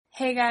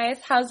Hey guys,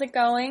 how's it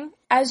going?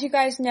 As you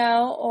guys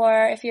know,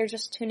 or if you're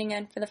just tuning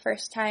in for the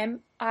first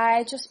time,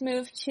 I just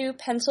moved to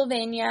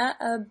Pennsylvania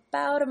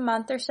about a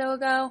month or so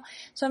ago,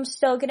 so I'm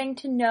still getting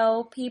to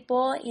know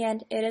people,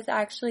 and it is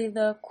actually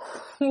the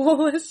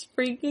coolest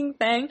freaking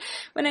thing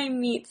when I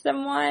meet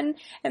someone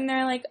and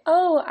they're like,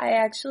 oh,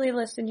 I actually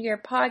listened to your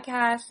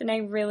podcast and I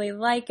really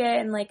like it,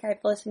 and like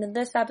I've listened to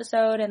this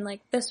episode and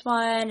like this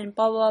one and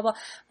blah blah blah. I'm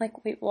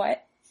like, wait,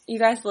 what? You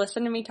guys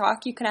listen to me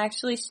talk? You can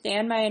actually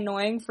stand my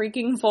annoying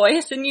freaking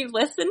voice and you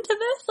listen to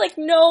this? Like,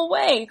 no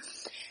way.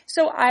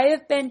 So I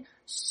have been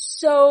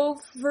so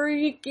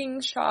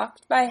freaking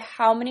shocked by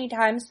how many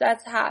times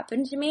that's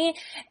happened to me,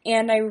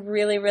 and I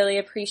really, really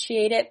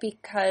appreciate it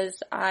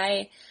because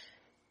I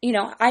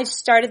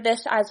started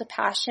this as a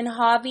passion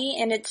hobby,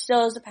 and it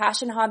still is a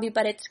passion hobby,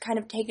 but it's kind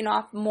of taken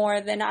off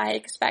more than I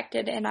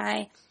expected, and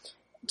I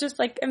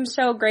just am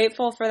so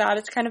grateful for that.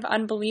 It's kind of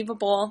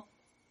unbelievable.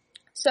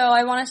 So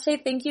I want to say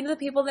thank you to the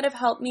people that have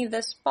helped me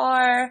this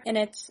far, and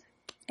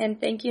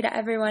thank you to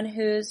everyone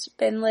who's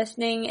been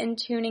listening and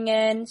tuning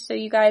in. So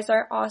you guys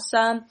are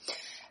awesome.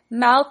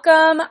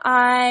 Malcom,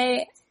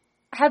 I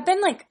have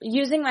been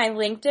using my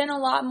LinkedIn a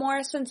lot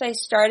more since I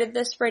started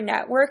this for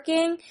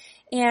networking,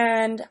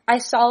 and I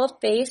saw a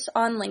face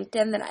on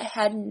LinkedIn that I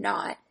had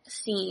not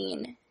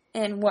seen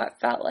in what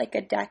felt like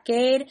a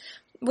decade,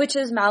 which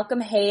is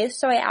Malcom Hayes.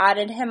 So I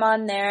added him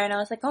on there and I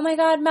was like, oh my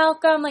God,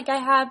 Malcom, I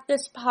have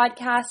this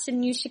podcast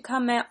and you should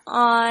come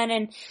on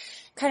and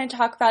kind of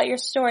talk about your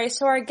story.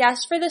 So our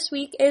guest for this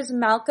week is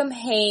Malcom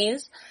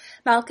Hayes.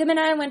 Malcom and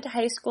I went to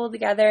high school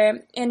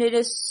together, and it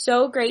is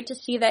so great to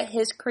see that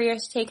his career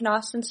has taken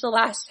off since the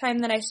last time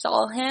that I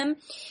saw him.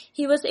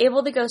 He was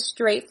able to go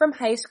straight from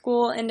high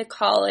school into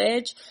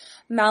college.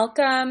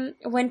 Malcom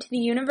went to the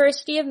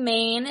University of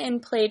Maine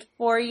and played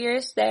 4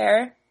 years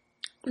there.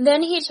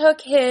 Then he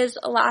took his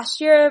last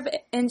year of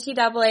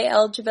NCAA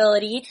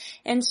eligibility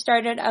and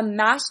started a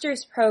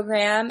master's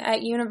program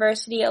at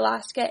University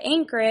Alaska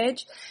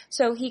Anchorage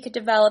so he could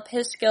develop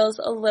his skills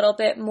a little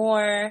bit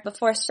more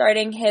before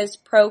starting his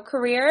pro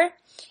career.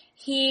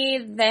 He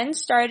then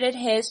started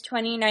his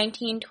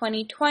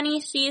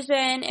 2019-2020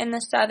 season in the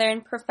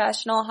Southern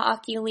Professional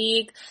Hockey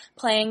League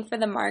playing for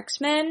the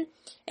Marksmen,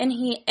 and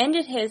he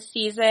ended his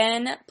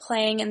season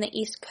playing in the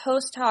East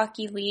Coast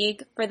Hockey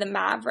League for the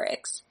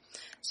Mavericks.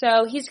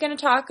 So he's going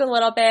to talk a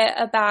little bit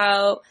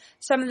about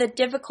some of the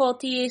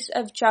difficulties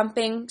of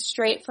jumping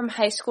straight from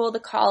high school to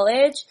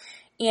college,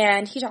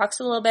 and he talks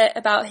a little bit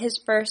about his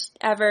first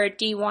ever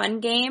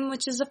D1 game,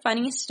 which is a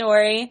funny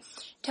story.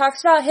 He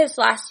talks about his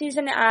last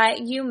season at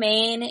U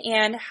Maine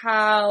and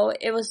how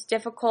it was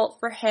difficult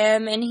for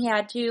him, and he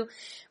had to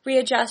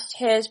readjust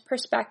his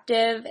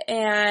perspective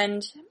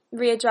and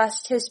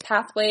readjust his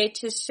pathway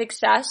to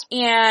success,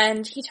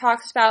 and he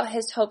talks about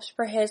his hopes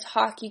for his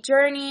hockey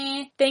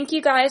journey. Thank you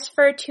guys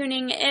for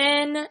tuning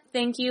in.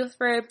 Thank you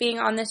for being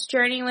on this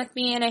journey with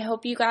me, and I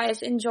hope you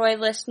guys enjoy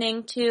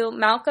listening to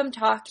Malcom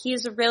talk.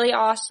 He's really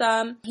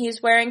awesome.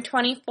 He's wearing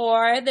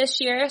 24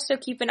 this year, so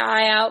keep an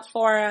eye out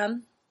for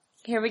him.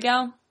 Here we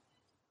go.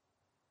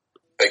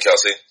 Hey,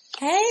 Kelsey.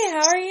 Hey,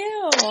 how are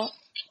you?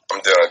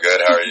 I'm doing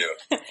good. How are you?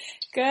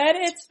 Good.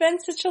 It's been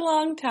such a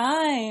long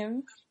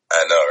time.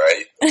 I know,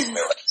 right? It's been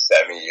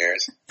 7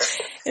 years.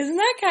 Isn't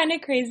that kind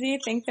of crazy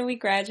to think that we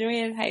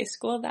graduated high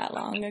school that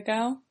long ago?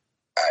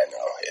 I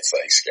know. It's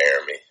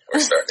scaring me.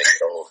 We're starting to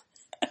get old.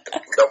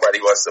 Nobody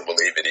wants to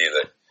believe it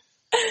either.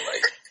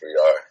 We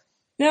are.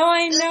 No,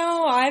 I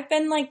know. I've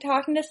been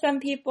talking to some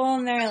people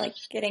and they're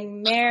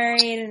getting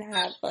married and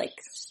have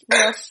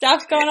real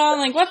stuff going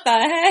on. What the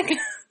heck?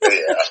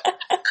 Yeah.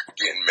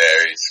 Getting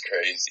married is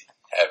crazy.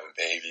 Having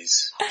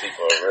babies.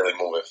 People are really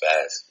moving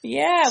fast.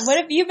 Yeah. What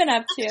have you been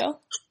up to?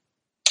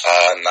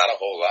 Not a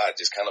whole lot.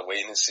 Just kind of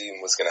waiting to see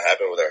what's going to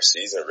happen with our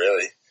season,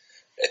 really.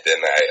 And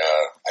then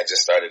I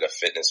just started a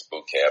fitness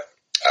boot camp.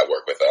 I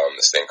work with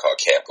this thing called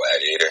Camp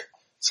Gladiator.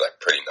 It's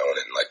pretty known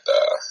in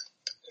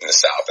in the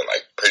South and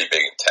pretty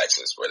big in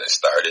Texas where they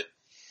started.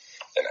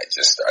 And I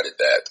just started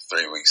that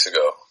 3 weeks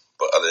ago.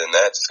 But other than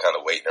that, just kind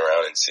of waiting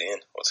around and seeing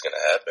what's going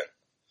to happen.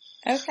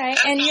 Okay.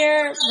 And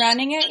you're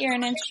running it? You're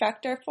an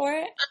instructor for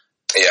it?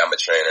 Yeah, I'm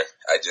a trainer.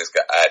 I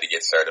had to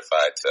get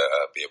certified to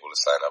be able to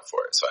sign up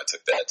for it. So I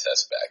took that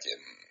test back in,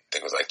 I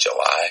think it was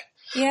July.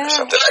 Yeah. Or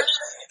something.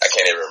 I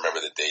can't even remember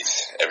the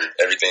dates.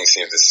 Everything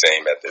seems the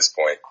same at this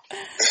point.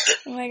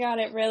 Oh my God,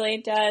 it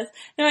really does.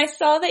 Now, I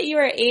saw that you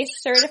were ACE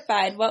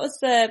certified. What was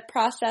the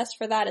process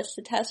for that? Is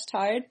the test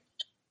hard?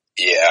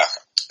 Yeah.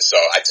 So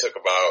I took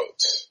about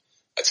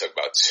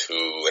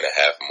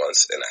 2.5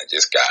 months, and I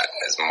just got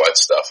as much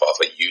stuff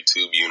off of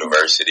YouTube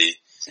University.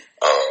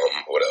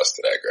 What else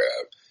did I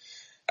grab?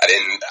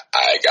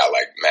 I got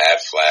mad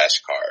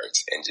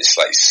flashcards and just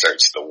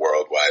searched the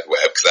World Wide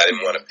Web because I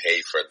didn't want to pay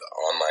for the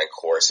online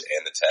course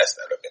and the test.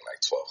 That would have been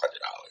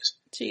 $1,200.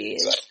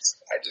 Jeez. So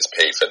I just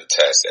paid for the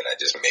test and I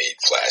just made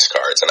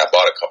flashcards, and I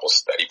bought a couple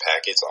study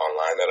packets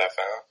online that I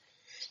found.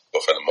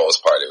 But for the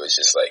most part, it was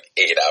just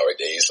 8-hour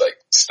days,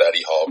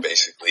 study hall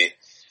basically.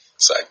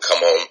 So I'd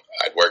come home,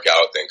 I'd work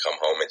out, then come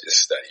home and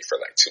just study for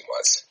 2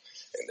 months.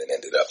 and then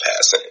ended up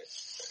passing it.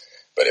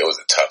 But it was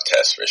a tough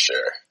test for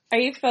sure. Are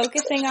you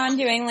focusing on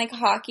doing like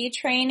hockey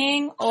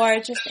training or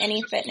just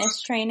any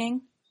fitness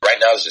training? Right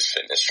now it's just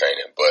fitness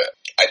training, but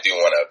I do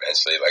want to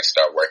eventually like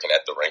start working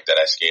at the rink that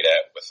I skate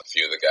at with a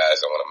few of the guys.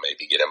 I want to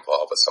maybe get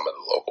involved with some of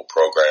the local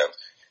programs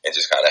and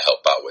just kind of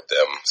help out with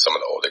them. Some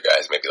of the older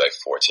guys, maybe like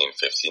 14,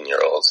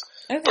 15-year-olds.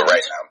 Okay. But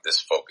right now I'm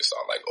just focused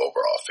on like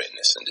overall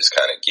fitness and just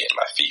kind of getting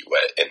my feet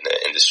wet in the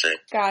industry.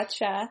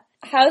 Gotcha.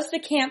 How's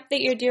the camp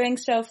that you're doing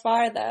so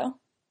far though?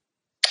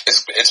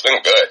 It's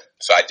been good.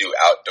 So I do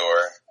outdoor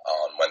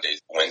on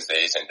Mondays,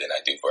 Wednesdays, and then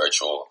I do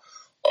virtual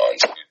on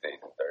Tuesdays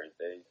and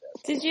Thursdays.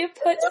 Did you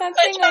put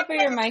something over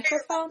your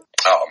microphone?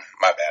 Oh,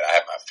 my bad. I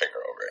have my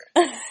finger over it.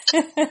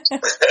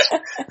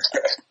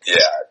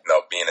 Yeah,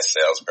 no, being a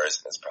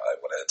salesperson is probably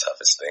one of the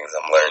toughest things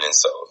I'm learning.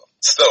 So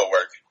still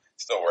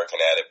working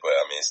at it, but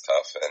I mean, it's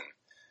tough. And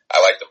I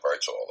like the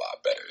virtual a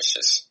lot better. It's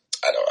just,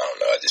 I don't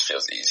know. It just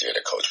feels easier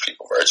to coach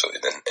people virtually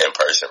than in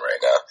person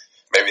right now.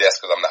 Maybe that's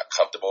because I'm not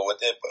comfortable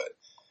with it, but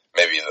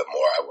maybe the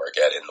more I work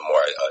at it and the more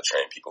I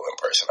train people in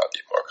person, I'll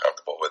get more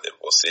comfortable with it.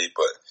 We'll see.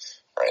 But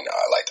right now,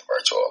 I like the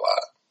virtual a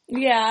lot.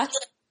 Yeah.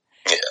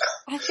 Yeah.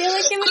 I feel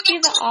like it would be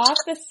the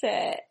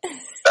opposite.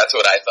 That's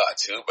what I thought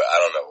too, but I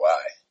don't know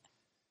why.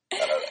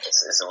 I don't know.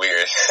 It's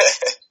weird.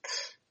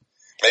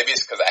 Maybe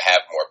it's because I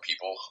have more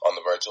people on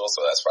the virtual,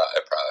 so that's why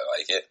I probably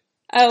like it.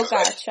 Oh,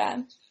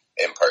 gotcha.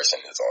 In person,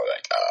 it's only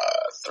like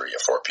 3 or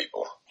 4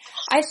 people.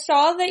 I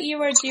saw that you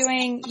were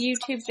doing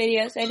YouTube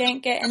videos. I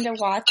didn't get into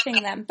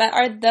watching them, but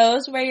are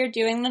those where you're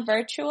doing the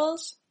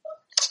virtuals?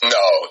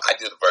 No, I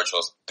do the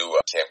virtuals through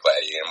Camp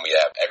Gladiator, and we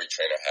have every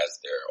trainer has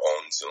their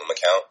own Zoom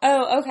account.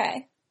 Oh,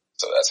 okay.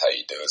 So that's how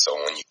you do it. So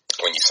when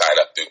you sign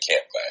up through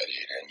Camp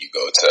Gladiator and you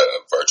go to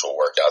virtual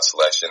workout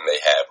selection, they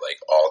have like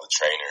all the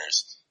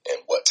trainers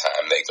and what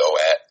time they go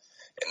at.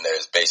 And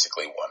there's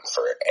basically one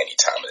for any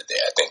time of the day.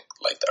 I think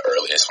like the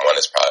earliest one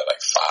is probably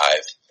like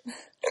 5.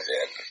 And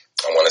then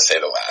I want to say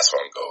the last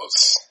one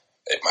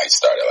it might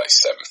start at like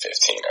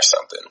 7:15 or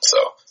something. So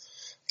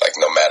like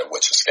no matter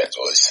what your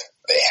schedule is,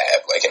 they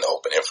have like an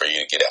opening for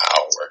you to get an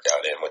hour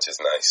workout in, which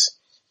is nice.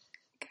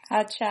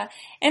 Gotcha.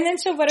 And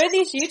then so what are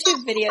these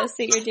YouTube videos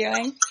that you're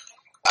doing?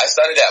 I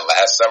started that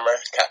last summer.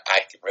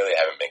 I really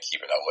haven't been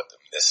keeping up with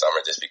them this summer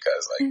just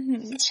because like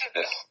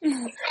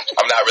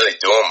I'm not really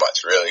doing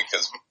much really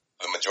because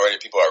the majority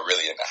of people are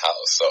really in the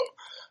house. So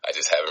I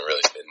just haven't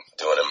really been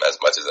doing them as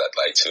much as I'd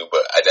like to,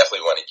 but I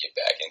definitely want to get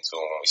back into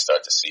them when we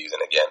start the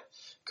season again,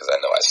 because I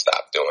know I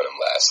stopped doing them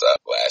last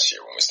year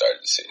when we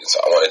started the season.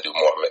 So I want to do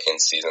more of an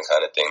in-season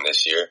kind of thing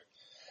this year.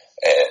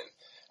 And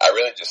I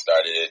really just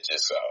started it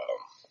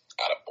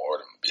out of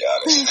boredom, to be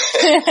honest.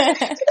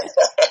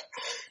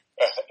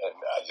 And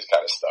I just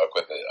kind of stuck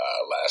with it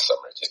last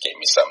summer. It just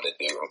gave me something to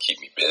do and keep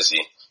me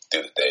busy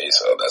through the day.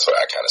 So that's why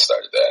I kind of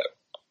started that.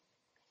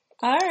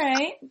 All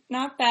right.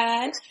 Not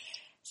bad.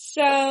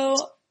 So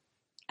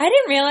I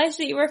didn't realize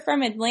that you were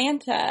from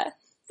Atlanta.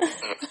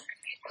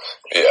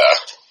 Yeah.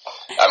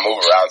 I move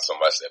around so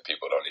much that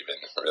people don't even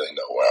really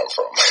know where I'm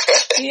from.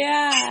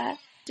 Yeah.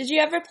 Did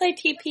you ever play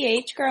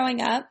TPH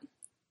growing up?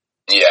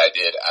 Yeah, I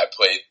did. I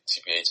played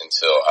TPH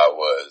until I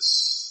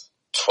was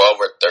 12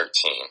 or 13.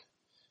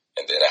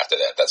 And then after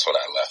that, that's when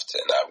I left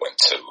and I went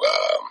to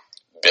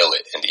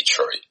Billet in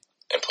Detroit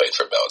and played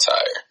for Bell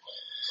Tire.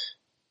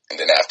 And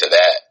then after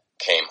that,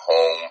 came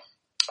home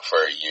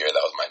for a year.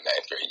 That was my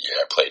 9th grade year.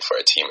 I played for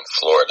a team in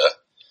Florida.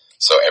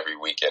 So every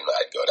weekend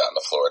I'd go down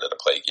to Florida to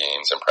play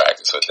games and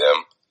practice with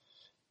them.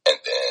 And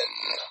then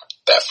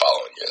that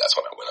following year, that's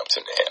when I went up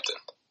to New Hampton.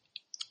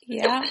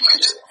 Yeah.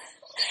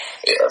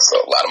 Yeah,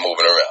 so a lot of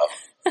moving around.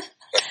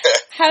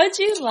 How'd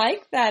you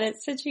like that at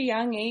such a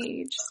young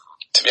age?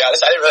 To be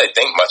honest, I didn't really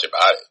think much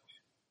about it.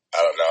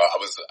 I don't know. I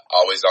was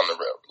always on the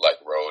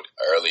road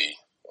early.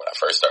 When I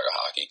first started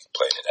hockey,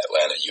 playing in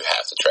Atlanta, you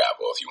have to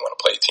travel if you want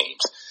to play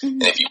teams.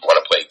 Mm-hmm. And if you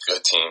want to play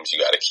good teams, you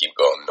got to keep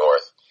going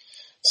north.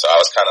 So I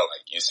was kind of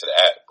like used to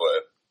that,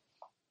 but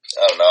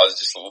I don't know. I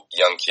was just a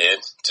young kid,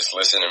 just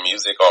listening to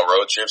music on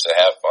road trips and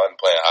have fun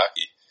playing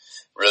hockey.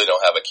 Really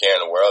don't have a care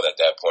in the world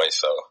at that point,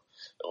 so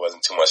it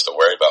wasn't too much to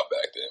worry about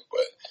back then.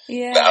 But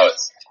now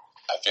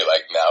I feel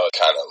like now it's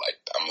kind of like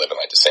I'm living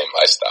like the same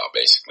lifestyle,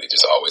 basically,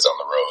 just always on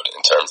the road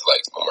in terms of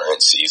like when we're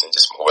in season,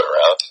 just moving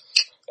around.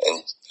 And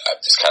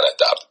I've just kind of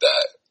adopted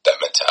that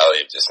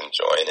mentality of just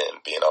enjoying it and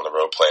being on the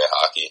road playing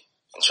hockey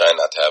and trying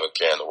not to have a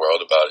care in the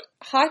world about it.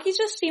 Hockey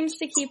just seems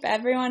to keep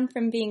everyone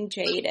from being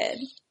jaded.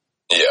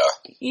 Yeah.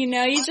 You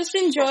know, you just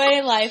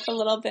enjoy life a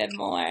little bit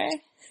more.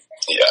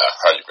 Yeah,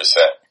 100%.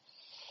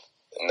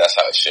 And that's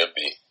how it should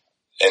be.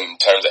 In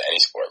terms of any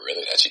sport,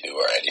 really, that you do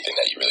or anything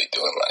that you really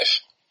do in life.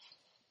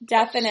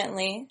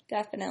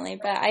 Definitely.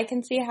 But I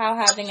can see how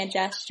having a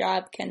desk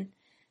job can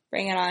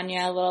bring it on you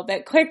a little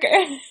bit quicker.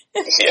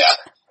 Yeah.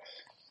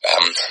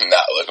 I'm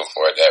not looking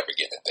forward to ever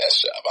getting a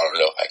desk job. I don't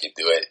know if I could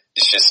do it.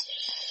 It's just,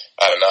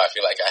 I don't know. I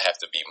feel like I have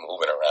to be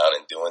moving around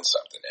and doing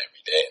something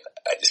every day.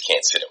 And I just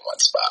can't sit in one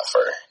spot for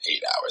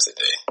 8 hours a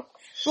day.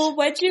 Well,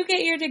 what'd you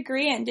get your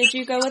degree in? Did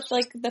you go with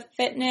like the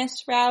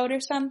fitness route or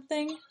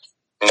something?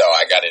 No,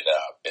 I got it in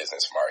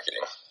business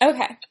marketing.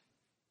 Okay.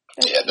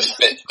 Yeah,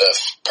 the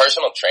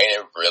personal training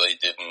really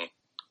didn't,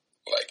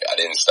 I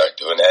didn't start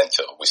doing that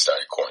until we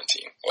started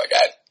quarantine.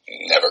 I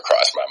never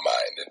crossed my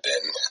mind. And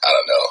then, I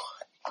don't know,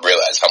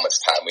 realized how much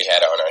time we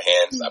had on our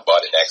hands. I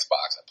bought an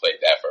Xbox. I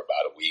played that for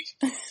about a week.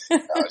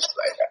 I was just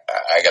like,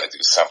 I got to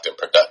do something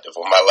productive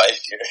with my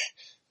life here.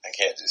 I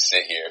can't just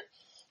sit here.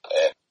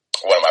 And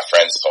one of my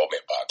friends told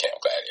me about Camp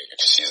Gladiator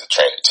because she's a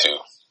trainer too.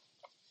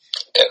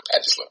 And I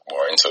just looked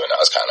more into it, and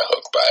I was kind of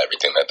hooked by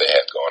everything that they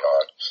had going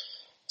on.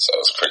 So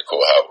it was pretty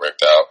cool how it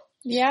worked out.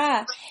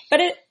 Yeah.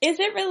 But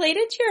is it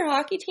related to your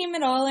hockey team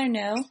at all or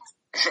no?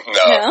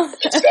 No.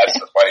 That's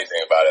the funny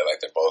thing about it.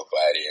 They're both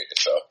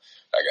gladiators, so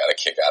I got a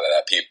kick out of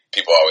that.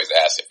 People always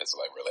ask if it's,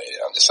 related.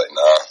 I'm just like,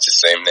 nah, it's the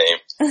same name.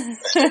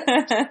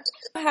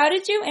 How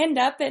did you end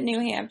up at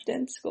New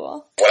Hampton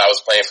School? When I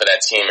was playing for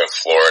that team in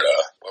Florida,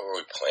 where were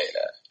we playing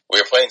at? We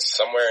were playing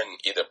somewhere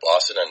in either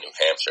Boston or New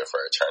Hampshire for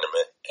a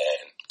tournament,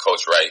 and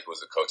Coach Wright, who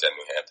was the coach at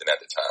New Hampton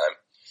at the time,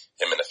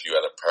 him and a few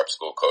other prep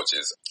school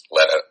coaches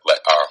let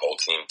our whole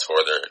team tour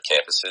their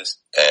campuses.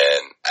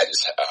 And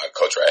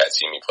Coach Wright had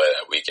seen me play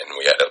that week, and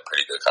we had a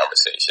pretty good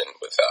conversation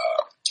with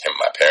him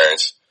and my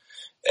parents.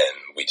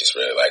 And we just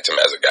really liked him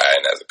as a guy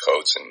and as a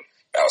coach, and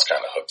I was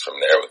kind of hooked from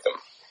there with him.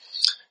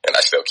 And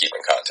I still keep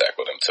in contact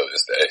with him till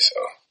this day. So.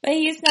 But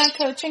he's not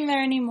coaching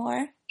there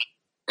anymore?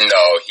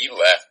 No, he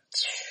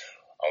left,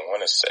 I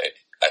want to say,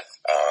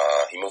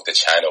 he moved to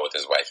China with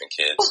his wife and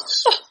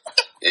kids.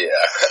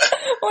 Yeah.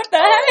 What the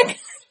heck?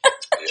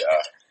 Yeah.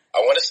 I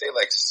want to say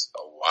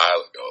a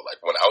while ago,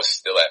 when I was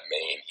still at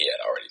Maine, he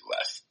had already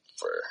left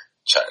for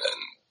China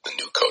and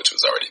the new coach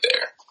was already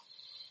there.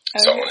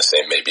 Okay. So I want to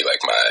say maybe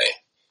my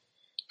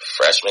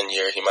freshman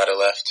year he might have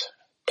left.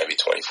 Maybe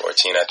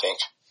 2014, I think.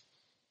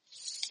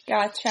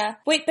 Gotcha.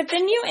 Wait, but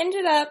then you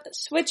ended up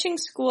switching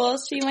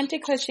schools, so you went to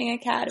Cushing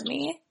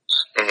Academy.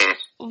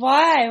 Mm-hmm.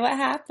 Why? What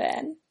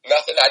happened?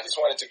 Nothing. I just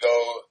wanted to go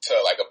to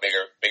a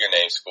bigger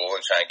name school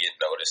and try and get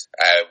noticed.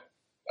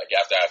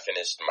 After I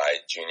finished my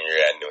junior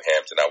year at New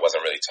Hampton, I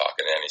wasn't really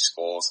talking to any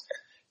schools.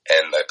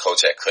 And the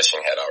coach at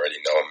Cushing had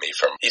already known me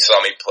he saw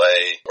me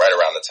play right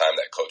around the time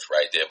that Coach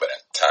Wright did, but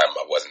at the time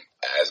I wasn't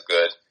as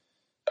good.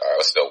 I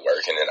was still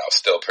working and I was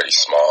still pretty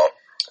small.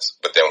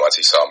 But then once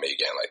he saw me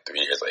again, 3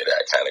 years later,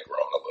 I kind of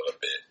grown a little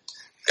bit,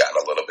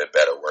 gotten a little bit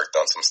better, worked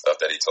on some stuff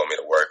that he told me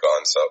to work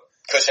on. So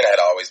Cushing had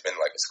always been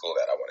a school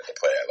that I wanted to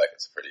play at.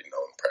 It's a pretty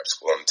known prep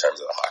school in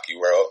terms of the hockey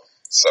world.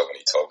 So when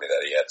he told me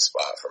that he had a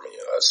spot for me,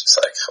 I was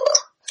just well,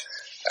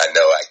 I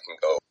know I can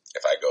go,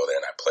 if I go there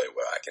and I play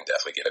well, I can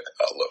definitely get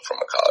a look from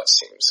a college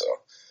team. So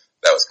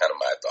that was kind of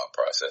my thought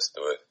process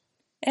to it.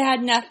 It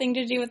had nothing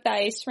to do with the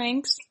ice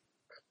rinks?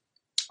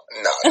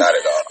 No, not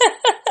at all.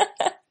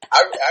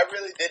 I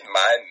really didn't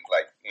mind,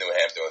 New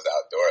Hampton was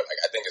outdoor.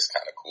 I think it's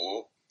kind of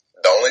cool.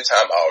 The only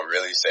time I'll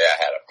really say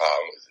I had a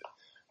problem with it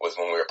was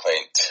when we were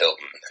playing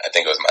Tilton. I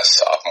think it was my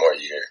sophomore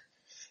year.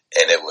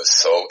 And it was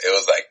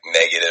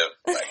negative,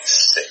 6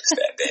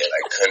 that day.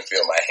 Couldn't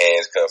feel my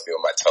hands, couldn't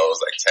feel my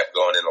toes. Kept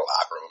going in the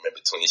locker room in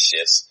between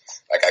shifts.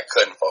 I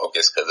couldn't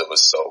focus because it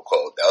was so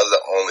cold. That was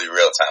the only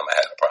real time I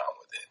had a problem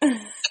with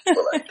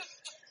it.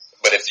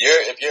 But if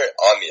you're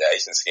on the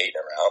ice and skating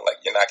around,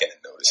 you're not going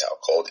to notice how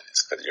cold it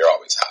is because you're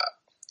always hot.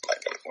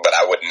 But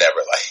I would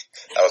never,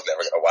 I was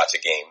never going to watch a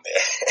game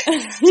there.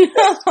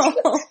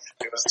 No.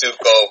 It was too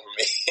cold for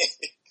me.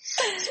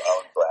 So I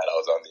was glad I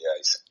was on the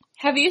ice.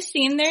 Have you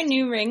seen their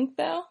new rink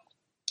though?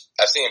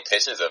 I've seen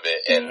pictures of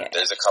it, and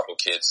there's a couple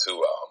kids who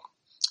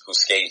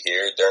skate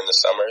here during the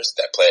summers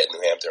that play at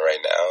New Hampton right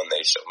now, and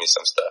they showed me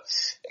some stuff,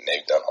 and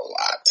they've done a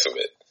lot to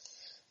it.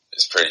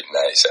 It's pretty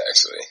nice,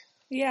 actually.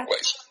 Yeah.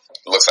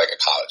 It looks like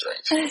a college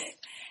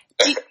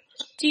rink.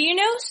 Do you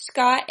know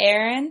Scott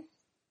Aaron?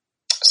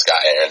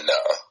 Scott Aaron, no.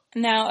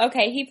 No,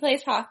 okay, he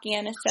plays hockey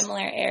in a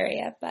similar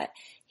area, but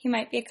he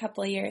might be a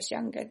couple of years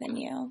younger than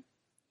you.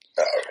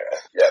 Oh, okay.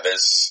 Yeah,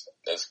 there's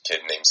a kid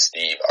named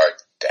Steve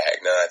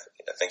Ardagna.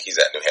 I think he's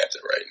at New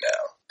Hampton right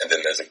now. And then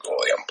there's a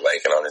goalie. I'm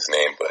blanking on his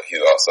name, but he's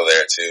also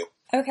there too.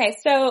 Okay,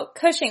 so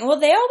Cushing, well,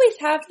 they always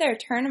have their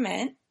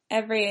tournament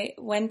every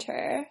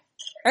winter.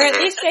 Or at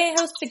least they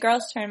host a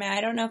girls' tournament.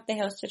 I don't know if they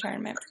host a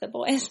tournament for the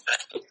boys.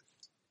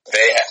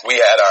 We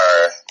had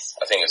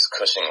I think it's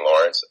Cushing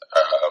Lawrence,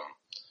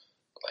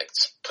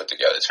 put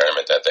together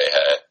tournament that they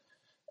had.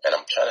 And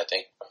I'm trying to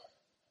think.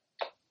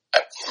 I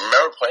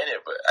remember playing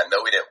it, but I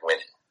know we didn't win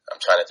it. I'm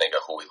trying to think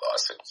of who we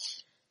lost to.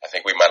 I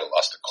think we might have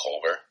lost to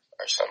Culver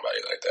or somebody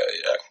like that,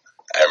 yeah.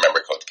 I remember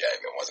Coach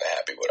Gagnon wasn't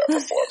happy with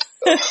our performance.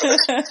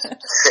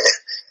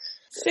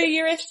 So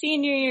you're a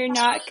senior, you're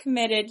not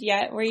committed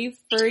yet. Were you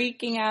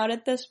freaking out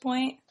at this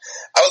point?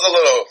 I was a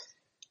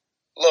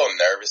little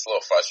nervous, a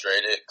little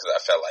frustrated, because I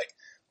felt like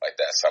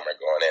that summer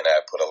going in, I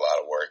had put a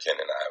lot of work in,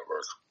 and I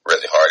worked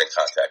really hard and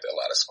contacted a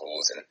lot of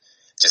schools, and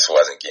just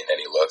wasn't getting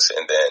any looks.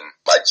 And then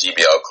my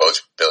GBL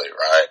coach, Billy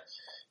Ryan,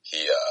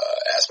 he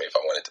asked me if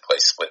I wanted to play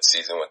split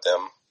season with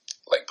them,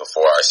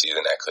 before our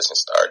season at Cushing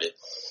started.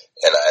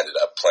 And I ended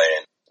up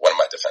playing one of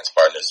my defense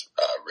partners,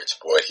 Rich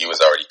Boyd. He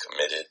was already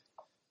committed,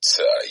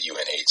 to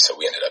UNH, so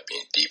we ended up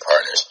being D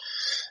partners.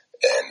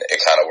 And it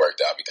kind of worked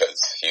out because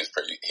he was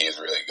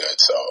really good.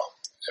 So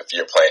if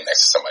you're playing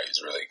next to somebody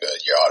who's really good,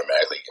 you're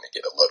automatically going to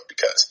get a look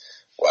because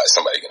why is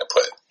somebody going to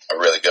put a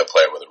really good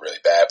player with a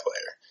really bad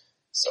player?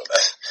 So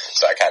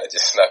I kind of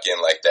just snuck in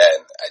like that,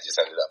 and I just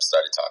ended up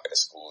started talking to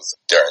schools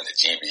during the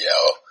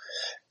GBL.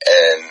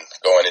 And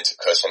going into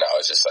Cushing, I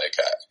was just like,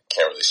 I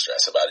can't really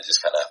stress about it.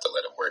 Just kind of have to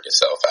let it work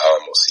itself out,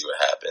 and we'll see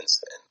what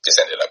happens. And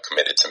just ended up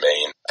committed to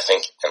Maine, I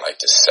think in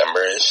like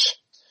December-ish,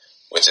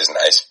 which is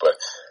nice, but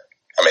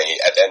I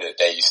mean, at the end of the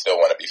day, you still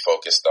want to be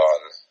focused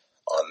on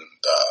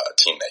the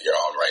team that you're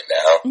on right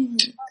now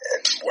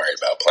and worry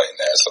about playing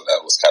there. So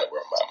that was kind of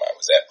where my mind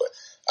was at. But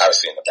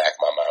obviously in the back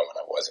of my mind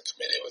when I wasn't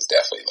committed, it was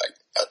definitely like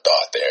a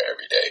thought there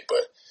every day.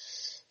 But,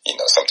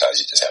 sometimes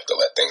you just have to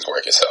let things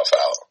work itself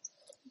out.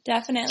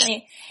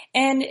 Definitely.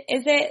 And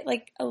is it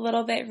like a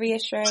little bit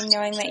reassuring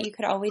knowing that you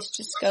could always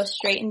just go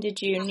straight into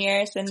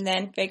juniors and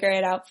then figure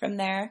it out from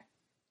there?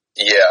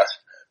 Yeah.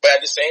 But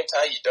at the same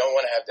time, you don't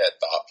want to have that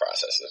thought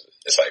process.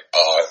 It's like,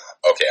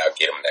 oh, okay, I'll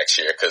get him next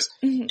year because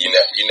you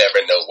never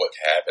know what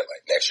could happen.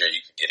 Like next year, you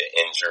could get an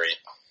injury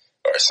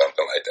or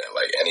something like that.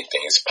 Like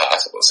anything is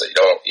possible. So you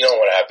don't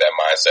want to have that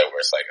mindset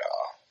where it's like,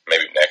 oh,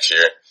 maybe next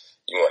year.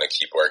 You want to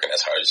keep working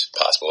as hard as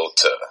possible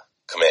to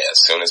commit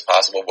as soon as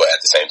possible. But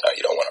at the same time,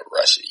 you don't want to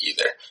rush it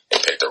either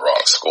and pick the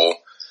wrong school.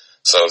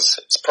 So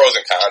it's pros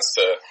and cons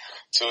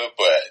to it,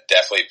 but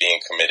definitely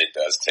being committed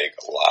does take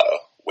a lot of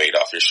weight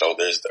off your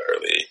shoulders the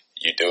early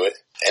you do it,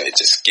 and it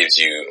just gives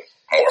you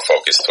more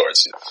focus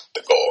towards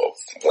the goal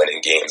of winning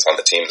games on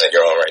the team that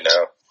you're on right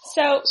now.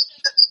 So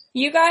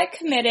you got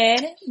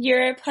committed.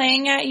 You're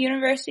playing at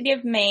University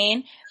of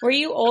Maine. Were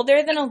you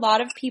older than a lot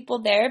of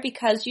people there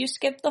because you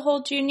skipped the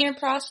whole junior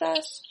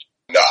process?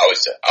 No, I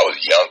was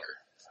younger.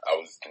 I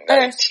was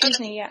 19. Excuse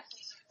me, yeah.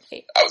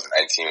 Okay. I was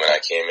 19 when I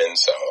came in,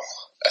 so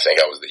I think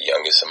I was the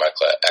youngest in my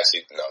class.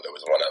 Actually, no, there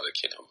was one other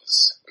kid who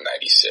was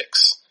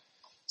 96.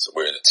 So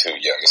we were the two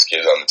youngest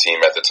kids on the team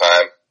at the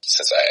time.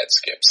 Since I had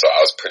skipped. So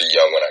I was pretty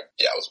young when I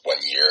was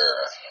 1 year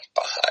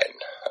behind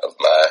of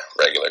my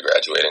regular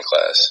graduating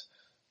class,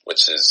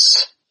 which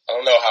is, I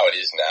don't know how it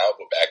is now,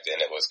 but back then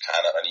it was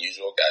kind of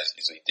unusual. Guys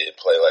usually did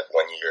play like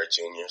 1 year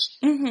juniors.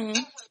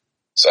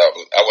 So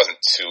I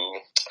wasn't too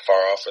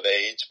far off for the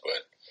age,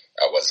 but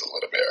I was a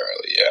little bit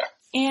early, yeah.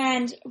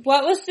 And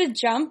what was the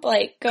jump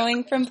like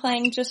going from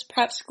playing just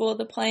prep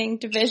school to playing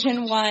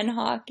Division I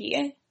hockey?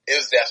 It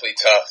was definitely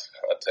tough.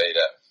 I'll tell you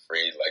that,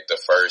 Freed. Like the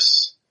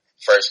first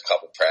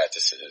couple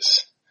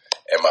practices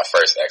and my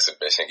first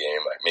exhibition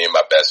game, like me and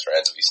my best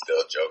friends, we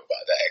still joke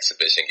about that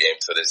exhibition game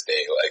to this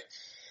day. Like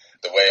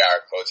the way our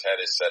coach had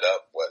it set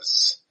up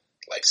was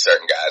like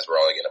certain guys were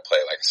only going to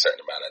play like a certain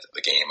amount of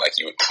the game. Like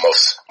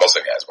most of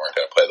the guys weren't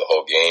going to play the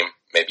whole game,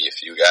 maybe a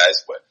few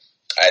guys, but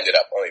I ended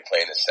up only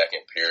playing the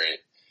second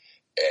period.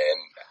 And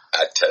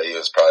I tell you,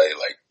 it was probably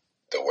like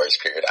the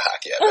worst period of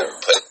hockey I've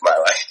ever played in my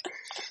life.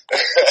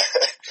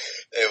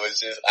 It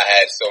was just, I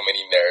had so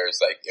many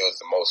nerves. Like, it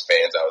was the most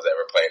fans I was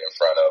ever playing in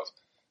front of.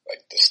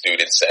 Like, the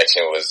student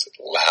section was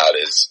loud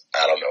as,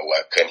 I don't know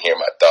what, couldn't hear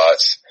my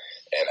thoughts.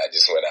 And I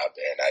just went out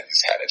there and I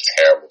just had a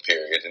terrible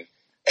period. And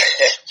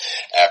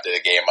after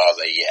the game, I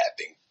was like, yeah, I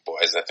think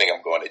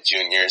I'm going to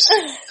juniors.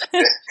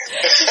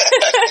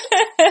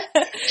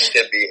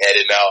 Should be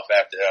heading off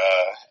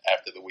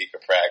after the week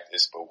of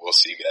practice, but we'll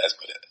see, guys.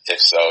 But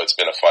if so, it's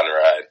been a fun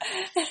ride.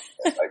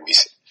 Like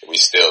we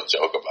still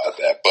joke about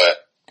that.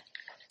 But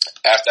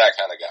after I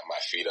kind of got my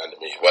feet under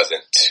me, it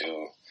wasn't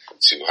too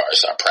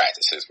harsh. Our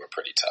practices were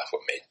pretty tough,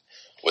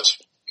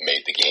 which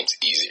made the games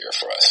easier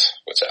for us,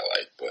 which I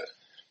like. But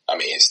I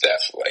mean, it's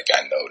definitely like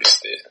I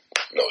noticed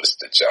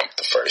the jump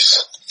the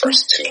first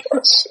 2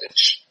 months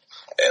ish.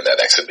 And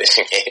that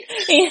exhibition game.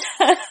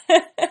 Yeah.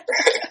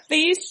 But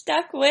you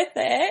stuck with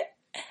it.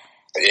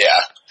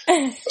 Yeah.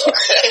 So,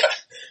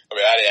 I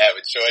mean, I didn't have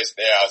a choice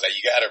there. I was like,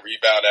 you got to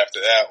rebound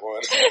after that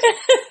one.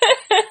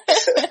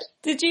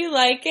 Did you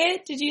like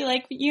it? Did you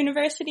like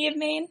University of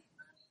Maine?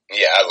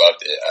 Yeah, I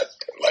loved it. I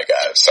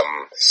have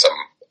some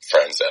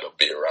friends that'll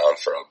be around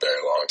for a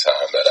very long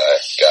time that I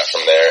got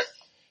from there.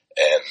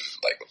 And,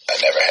 like,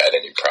 I never had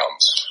any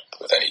problems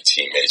with any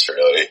teammates,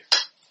 really.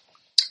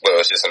 But it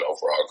was just an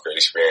overall great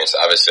experience.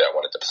 Obviously, I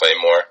wanted to play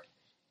more,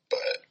 but,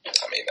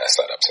 I mean, that's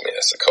not up to me.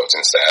 That's the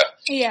coaching staff.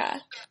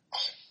 Yeah.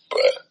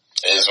 But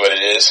it is what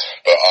it is.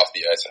 But off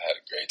the ice, I had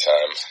a great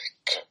time.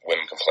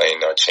 Wouldn't complain,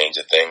 not change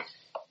a thing.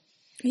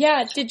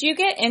 Yeah. Did you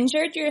get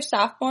injured your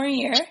sophomore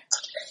year?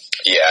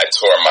 Yeah, I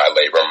tore my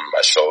labrum in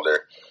my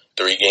shoulder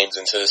 3 games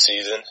into the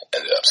season.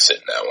 Ended up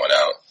sitting that one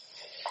out.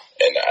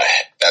 And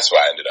that's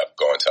why I ended up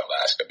going to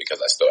Alaska, because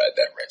I still had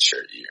that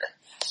redshirt year.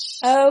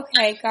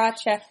 Okay,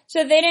 gotcha.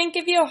 So they didn't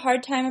give you a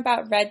hard time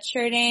about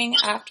redshirting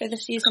after the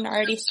season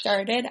already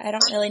started? I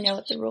don't really know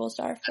what the rules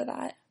are for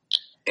that.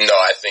 No,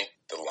 I think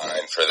the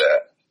line for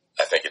that,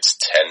 I think it's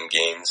 10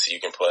 games you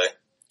can play.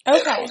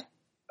 Okay.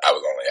 I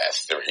was only at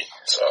 3,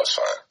 so I was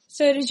fine.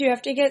 So did you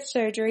have to get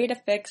surgery to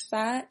fix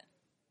that?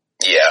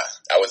 Yeah,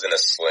 I was in a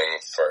sling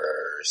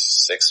for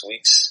 6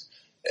 weeks,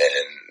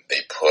 and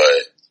they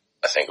put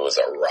I think it was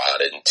a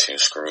rod and 2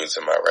 screws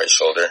in my right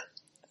shoulder.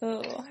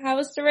 Oh, how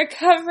was the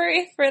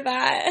recovery for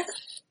that?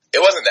 It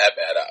wasn't that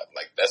bad.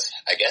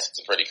 I guess it's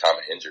a pretty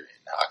common injury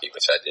in hockey,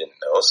 which I didn't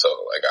know. So,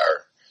 like,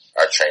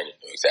 our trainer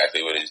knew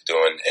exactly what he was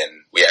doing,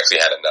 and we actually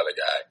had another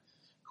guy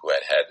who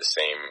had the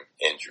same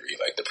injury,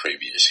 like, the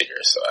previous year.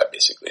 So I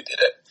basically did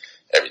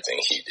everything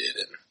he did,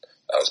 and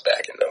I was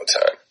back in no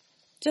time.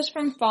 Just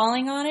from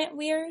falling on it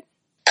weird?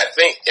 I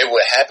think it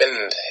would happen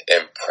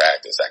in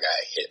practice. I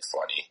got hit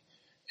funny,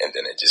 and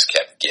then it just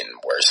kept getting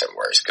worse and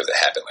worse because it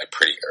happened, like,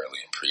 pretty early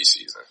in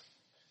preseason.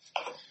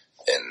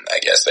 And I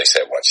guess they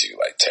said once you,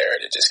 like, tear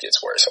it, it just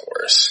gets worse and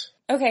worse.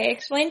 Okay,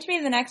 explain to me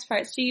the next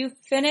part. So you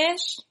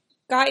finished,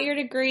 got your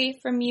degree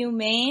from U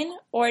Maine,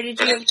 or did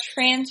you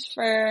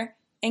transfer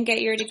and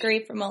get your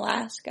degree from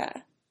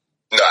Alaska?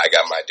 No, I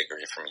got my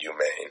degree from U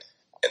Maine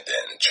and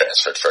then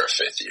transferred for a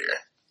 5th year.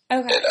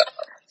 Okay. And,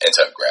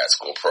 into a grad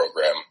school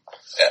program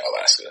at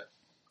Alaska.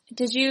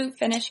 Did you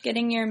finish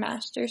getting your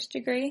master's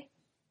degree?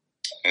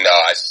 No,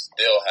 I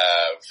still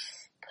have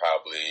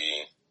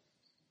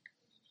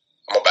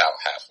I'm about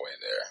halfway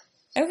there.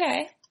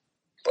 Okay.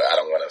 But I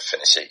don't want to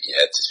finish it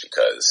yet just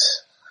because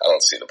I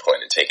don't see the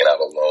point in taking out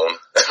a loan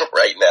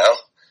right now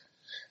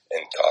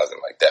and causing,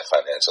 like, that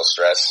financial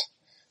stress.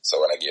 So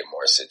when I get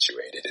more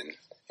situated and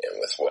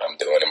with what I'm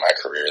doing in my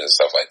career and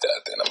stuff like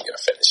that, then I'm going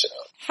to finish it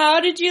up. How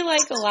did you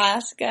like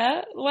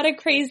Alaska? What a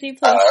crazy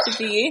place to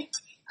be.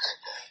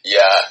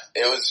 Yeah,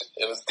 it was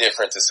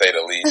different to say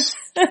the least.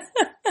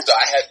 So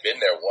I had been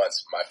there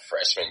once my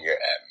freshman year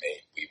at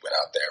Maine. We went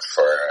out there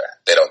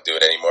they don't do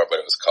it anymore,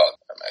 but it was called,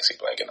 I'm actually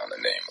blanking on the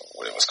name of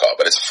what it was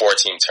called, but it's a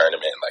 4-team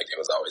tournament. Like, it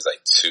was always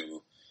like two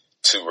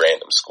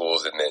random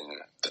schools and then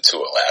the 2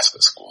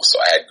 Alaska schools.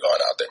 So I had gone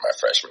out there my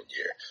freshman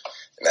year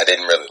and I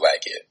didn't really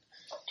like it.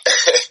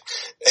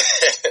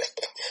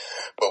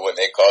 But when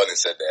they called and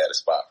said they had a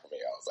spot for me,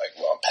 I was like,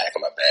 well, I'm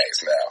packing my bags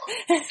now.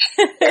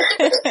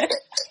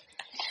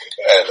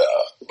 And,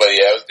 but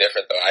yeah, it was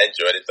different though. I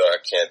enjoyed it though.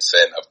 I can't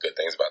say enough good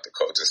things about the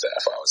coaching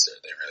staff while I was there.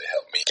 They really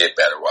helped me get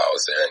better while I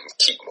was there and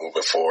keep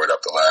moving forward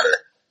up the ladder,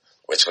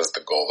 which was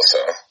the goal. So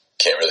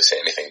can't really say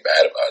anything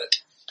bad about it.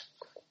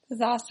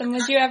 That's awesome.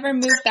 Would you ever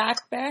move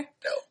back there?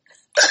 No.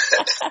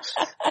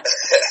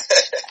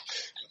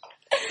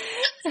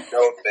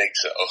 Don't think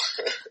so.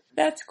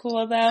 That's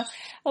cool though.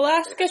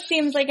 Alaska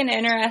seems like an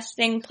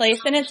interesting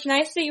place, and it's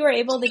nice that you were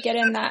able to get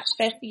in that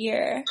 5th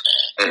year.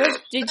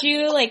 Did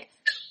you, like,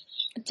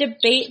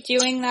 debate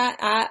doing that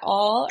at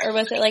all, or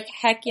was it like,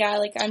 heck yeah,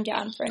 like, I'm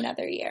down for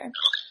another year?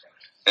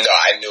 No,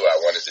 I knew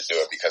I wanted to do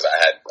it because I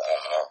had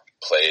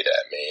played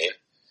at Maine,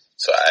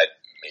 so I had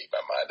made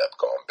my mind up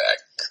going back.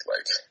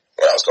 Like,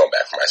 when I was going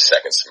back for my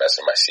second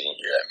semester, my senior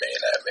year at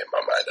Maine, I had made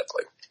my mind up,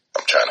 like,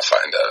 I'm trying to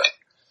find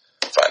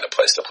a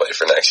place to play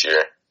for next year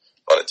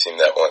on a team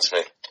that wants me.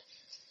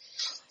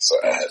 So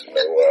I had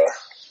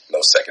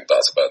no second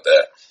thoughts about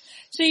that.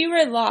 So you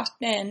were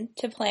locked in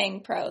to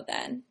playing pro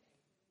then?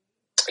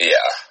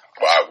 Yeah.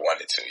 Well, I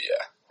wanted to,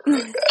 yeah.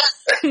 Really bad.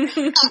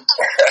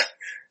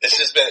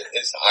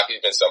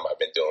 Hockey's been something I've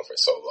been doing for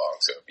so long,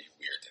 so it'd be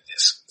weird to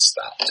just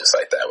stop just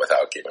like that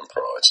without giving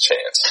pro a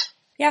chance.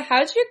 Yeah,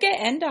 how'd you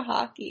get into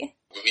hockey?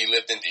 We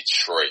lived in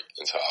Detroit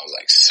until I was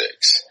like 6.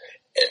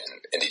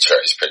 And in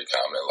Detroit, it's pretty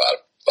common. A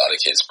lot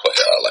of kids play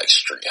like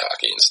street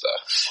hockey and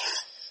stuff.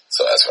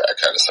 So that's where I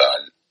kind of saw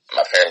it.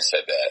 My parents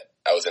said that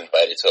I was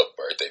invited to a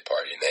birthday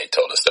party and they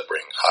told us to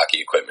bring hockey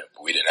equipment,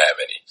 but we didn't have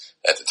any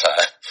at the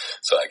time.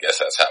 So I guess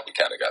that's how we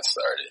kind of got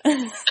started.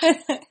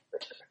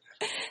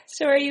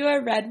 So are you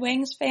a Red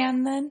Wings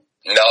fan then?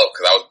 No,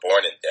 because I was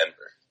born in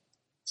Denver.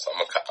 So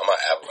I'm an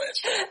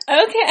Avalanche fan.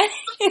 Okay.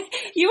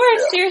 You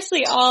are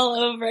seriously all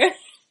over.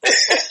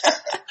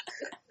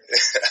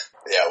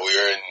 Yeah,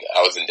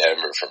 I was in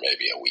Denver for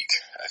maybe a week,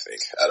 I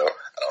think. I don't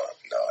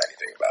know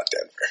anything about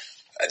Denver.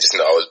 I just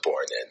know I was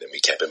born there and then we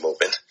kept it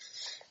moving.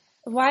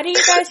 Why do you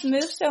guys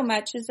move so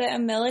much? Is it a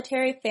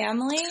military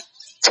family?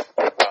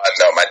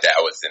 No, my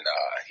dad was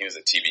he was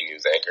a TV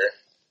news anchor.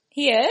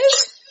 He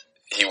is?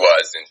 He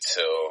was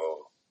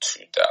until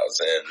 2000,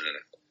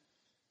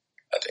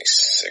 I think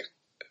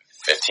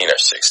 15 or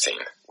 16.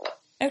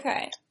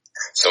 Okay.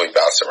 So he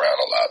bounced around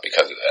a lot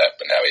because of that,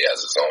 but now he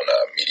has his own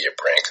media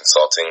brand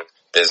consulting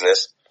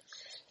business.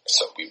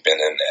 So we've been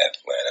in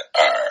Atlanta,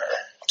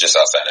 just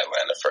outside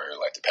Atlanta for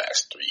like the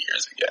past 3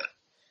 years again.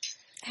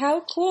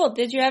 How cool.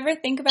 Did you ever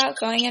think about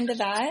going into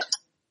that?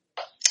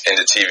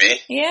 Into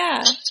TV?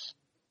 Yeah.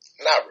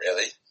 Not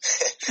really.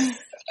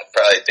 I'd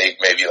probably think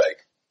maybe like,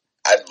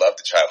 I'd love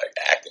to try like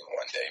acting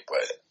one day,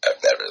 but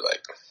I've never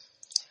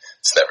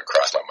it's never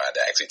crossed my mind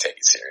to actually take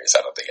it serious.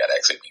 I don't think I'd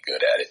actually be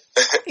good at it.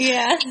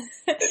 Yeah.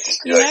 It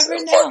just You feels never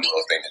like a know. fun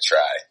little thing to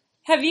try.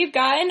 Have you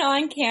gotten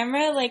on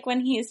camera, like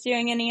when he's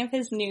doing any of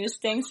his news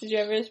things? Did you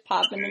ever just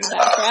pop in the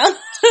background?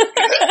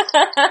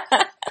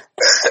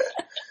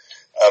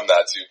 I'm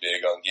not too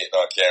big on getting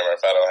on camera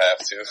if I don't have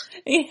to.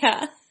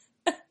 Yeah.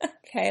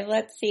 Okay,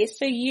 let's see.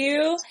 So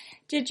you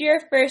did your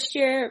first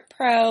year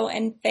pro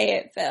in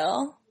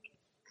Fayetteville.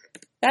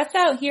 That's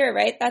out here,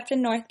 right? That's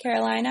in North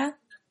Carolina?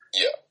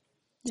 Yeah.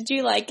 Did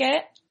you like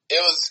it?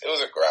 it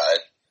was a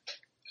grind.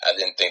 I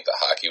didn't think the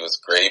hockey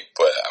was great,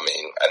 but I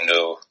mean, I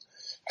knew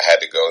I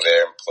had to go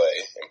there and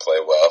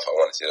play well if I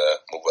wanted to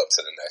move up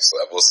to the next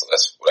level. So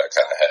that's what I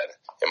kind of had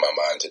in my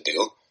mind to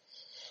do.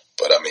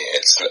 But I mean,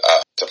 it's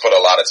to put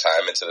a lot of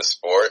time into the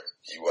sport.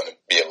 You want to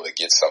be able to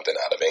get something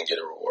out of it and get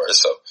a reward.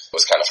 So it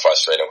was kind of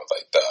frustrating with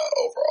like the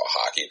overall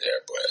hockey there.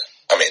 But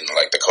I mean,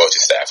 like the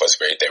coaching staff was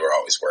great. They were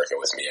always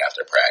working with me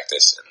after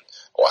practice and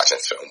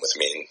watching film with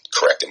me and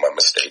correcting my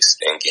mistakes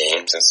in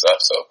games and stuff.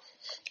 So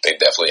they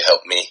definitely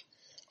helped me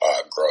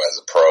grow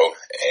as a pro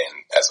and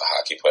as a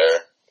hockey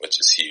player, which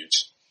is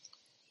huge.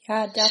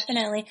 Yeah,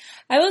 definitely.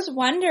 I was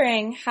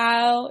wondering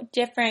how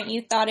different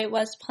you thought it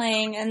was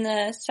playing in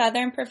the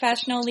Southern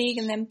Professional League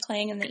and then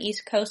playing in the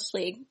East Coast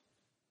League.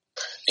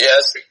 Yeah,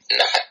 it's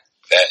not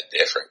that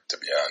different, to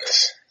be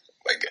honest.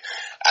 Like,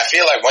 I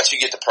feel like once you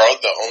get to pro,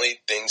 the only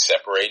thing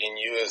separating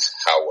you is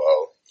how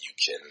well you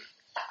can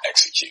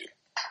execute.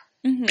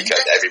 Mm-hmm.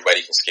 Because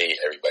everybody can skate,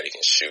 everybody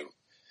can shoot.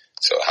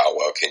 So how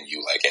well can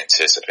you, like,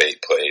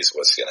 anticipate plays,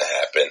 what's going to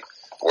happen,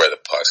 where the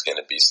puck's going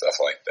to be, stuff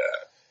like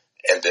that.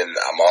 And then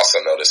I'm also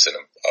noticing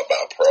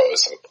about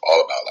pros,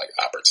 all about like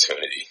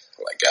opportunity.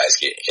 Like guys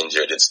get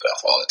injured and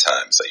stuff all the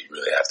time, so you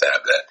really have to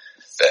have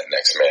that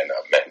next man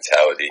up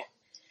mentality.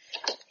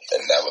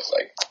 And that was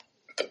like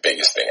the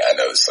biggest thing I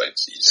noticed. Like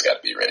you just got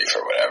to be ready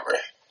for whatever.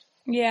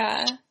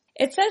 Yeah,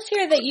 it says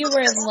here that you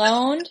were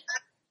loaned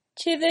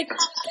to the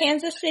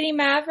Kansas City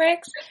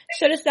Mavericks.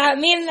 So does that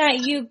mean that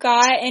you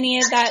got any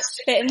of that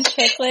Spit and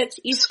Chicklets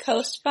East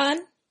Coast fun?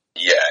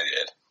 Yeah, I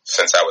did.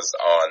 Since I was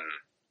on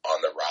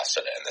the roster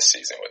to end the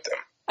season with them.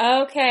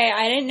 Okay,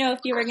 I didn't know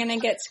if you were going to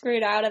get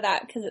screwed out of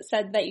that because it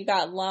said that you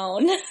got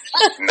loaned. No.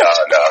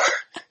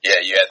 Yeah,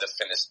 you had to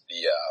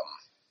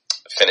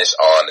finish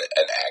on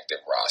an active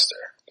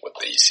roster with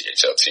the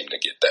ECHL team to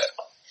get that.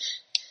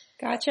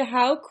 Gotcha.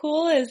 How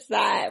cool is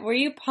that? Were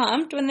you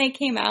pumped when they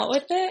came out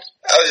with it?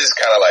 I was just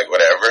kind of like,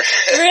 whatever.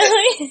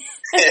 Really?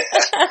 Yeah.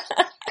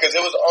 Because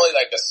it was only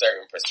like a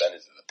certain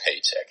percentage of the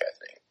paycheck, I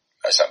think.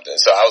 Or something.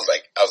 So I was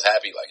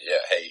happy, like,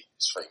 yeah, hey,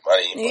 it's free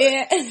money, but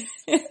yeah.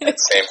 at the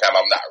same time,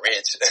 I'm not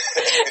rich.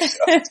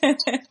 So I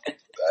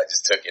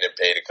just took it and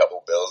paid a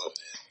couple bills with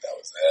it. That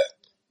was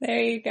that.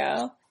 There you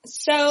go.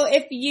 So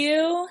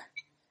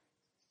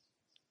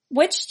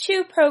which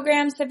two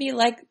programs have you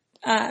liked,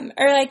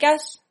 or I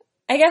guess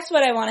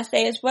what I want to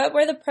say is what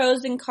were the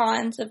pros and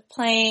cons of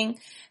playing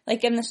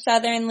like in the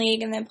Southern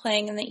League and then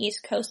playing in the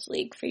East Coast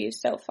League for you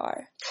so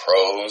far?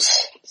 Pros,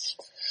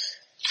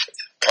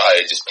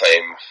 probably just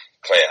playing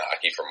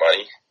hockey for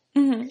money,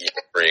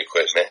 free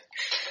equipment.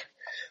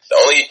 The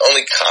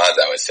only cons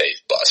I would say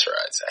is bus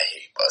rides. I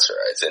hate bus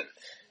rides,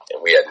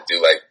 and we had to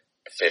do like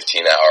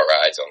 15-hour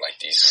rides on like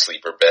these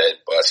sleeper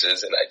bed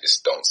buses, and I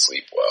just don't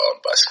sleep well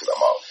on buses because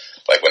I'm all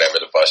like whenever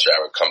the bus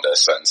driver come to a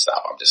sudden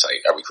stop, I'm just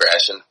like, are we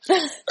crashing?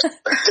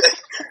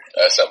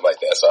 Or something like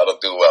that. So I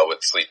don't do well with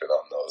sleeping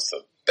on those.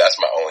 So that's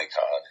my only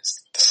con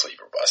is the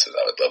sleeper buses.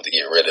 I would love to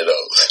get rid of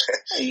those.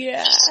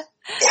 Yeah.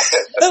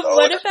 But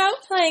what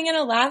about playing in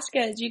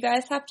Alaska? Did you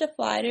guys have to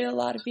fly to a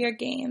lot of your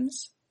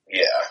games?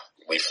 Yeah,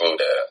 we flew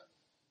to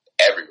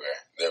everywhere.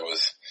 There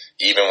was,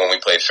 even when we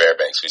played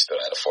Fairbanks, we still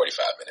had a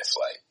 45-minute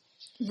flight.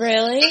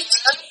 Really?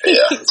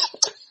 Yeah.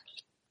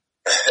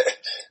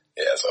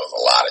 Yeah, so it was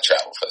a lot of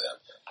travel for them.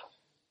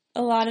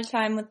 A lot of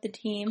time with the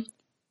team.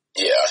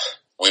 Yeah.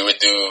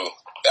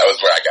 That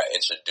was where I got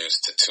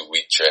introduced to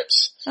 2-week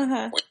trips.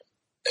 Uh-huh.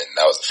 And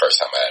that was the first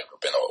time I had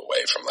ever been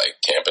away from like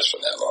campus for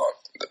that long.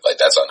 Like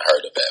that's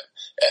unheard of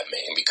at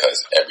Maine because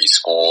every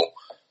school,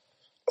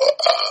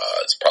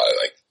 it's probably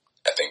like,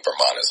 I think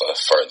Vermont is the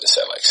furthest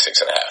at like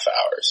 6.5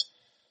 hours.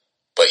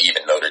 But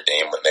even Notre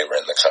Dame, when they were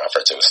in the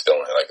conference, it was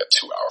still only like a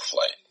 2-hour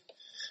flight.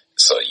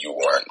 So you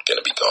weren't going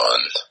to be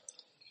gone.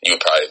 You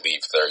would probably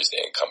leave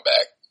Thursday and come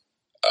back,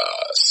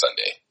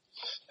 Sunday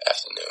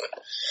afternoon.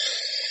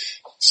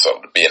 So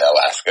to be in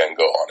Alaska and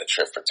go on a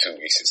trip for 2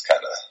 weeks is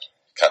kind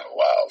of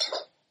wild.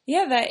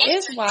 Yeah, that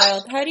is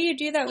wild. How do you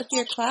do that with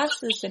your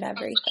classes and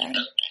everything?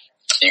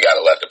 You got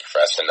to let the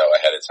professor know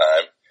ahead of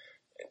time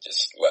and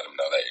just let them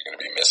know that you're going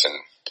to be missing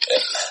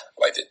and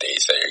like the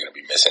dates that you're going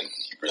to be missing.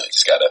 You really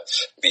just got to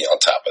be on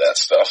top of that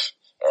stuff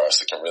or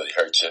else it can really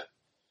hurt you.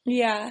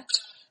 Yeah.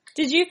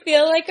 Did you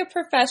feel like a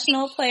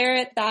professional player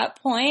at that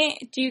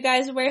point? Do you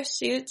guys wear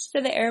suits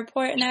to the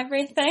airport and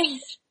everything?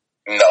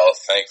 No,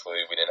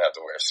 thankfully we didn't have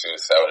to wear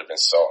suits. That would have been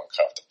so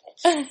uncomfortable.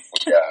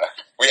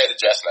 We had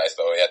to dress nice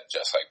though. We had to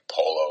dress like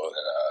polo and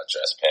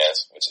dress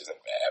pants, which isn't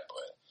bad.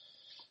 But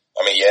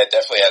I mean, yeah, it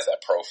definitely has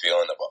that pro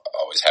feeling of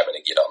always having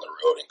to get on the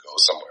road and go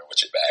somewhere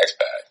with your bags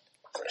packed.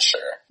 For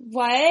sure.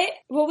 What?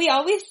 Well, we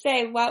always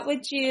say, what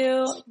would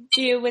you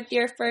do with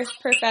your first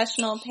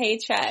professional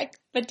paycheck?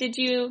 But did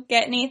you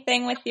get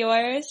anything with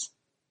yours?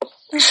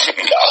 No.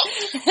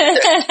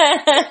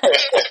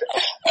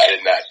 I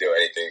did not do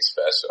anything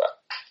special.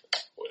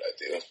 What I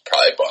do?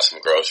 Probably bought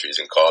some groceries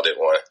and called it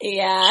one.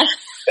 Yeah.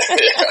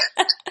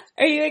 Yeah.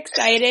 Are you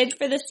excited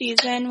for the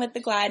season with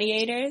the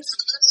Gladiators?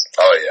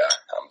 Oh, yeah.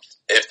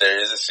 If there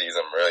is a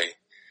season, I'm really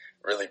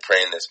really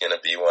praying there's going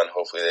to be one.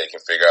 Hopefully they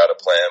can figure out a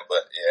plan.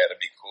 But yeah,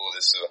 it'll be cool.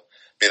 This will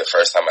be the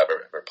first time I've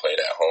ever played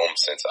at home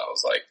since I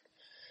was like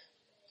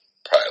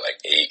probably like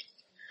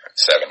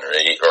 7 or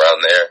 8 around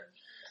there.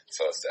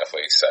 So it's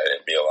definitely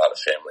exciting. Be a lot of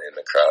family in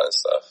the crowd and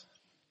stuff.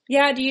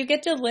 Yeah, do you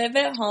get to live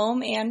at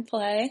home and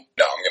play?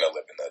 No, I'm going to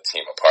live in the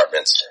team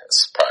apartments.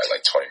 It's probably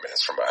like 20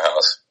 minutes from my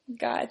house.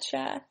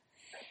 Gotcha.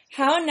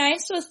 How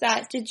nice was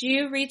that? Did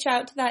you reach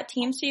out to that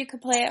team so you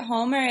could play at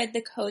home, or did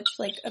the coach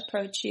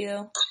approach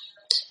you?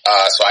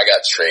 So I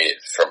got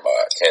traded from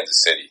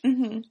Kansas City.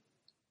 Mm-hmm.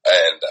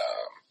 And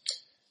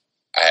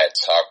I had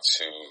talked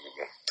to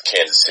the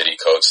Kansas City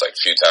coach like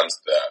a few times.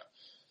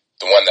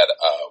 The one that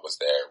was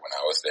there when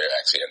I was there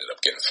actually ended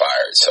up getting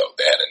fired, so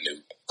they had a new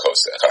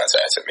coach that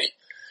contacted me.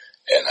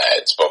 And I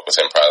had spoke with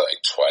him probably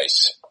like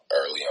twice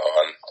early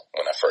on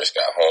when I first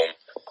got home.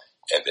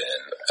 And then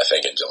I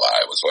think in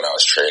July was when I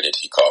was traded.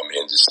 He called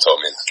me and just told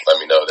me, let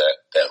me know that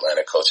the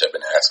Atlanta coach had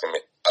been asking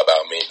me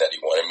about me, that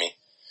he wanted me,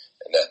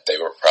 and that they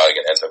were probably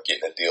going to end up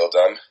getting a deal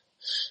done.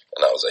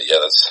 And I was like, yeah,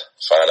 that's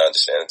fine. I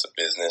understand it's a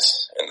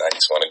business, and I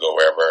just want to go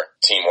wherever a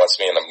team wants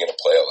me, and I'm going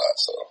to play a lot.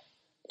 So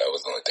that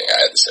was the only thing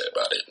I had to say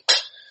about it.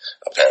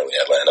 Apparently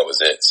Atlanta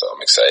was it, so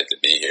I'm excited to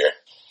be here.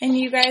 And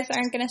you guys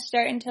aren't going to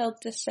start until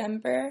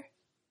December?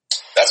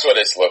 That's what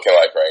it's looking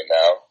like right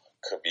now.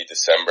 Could be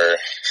December,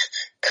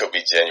 could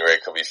be January,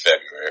 could be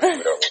February.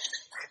 We don't.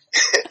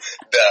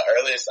 The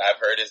earliest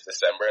I've heard is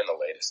December, and the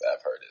latest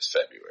I've heard is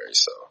February.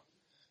 So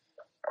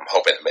I'm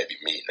hoping to maybe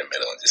meet in the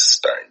middle and just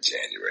start in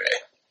January.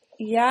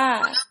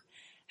 Yeah.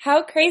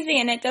 How crazy,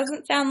 and it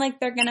doesn't sound like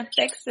they're going to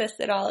fix this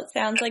at all. It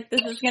sounds like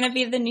this is going to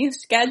be the new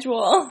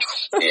schedule.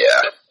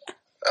 Yeah.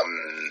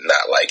 I'm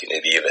not liking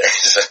it either.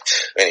 So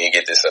we need to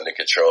get this under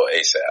control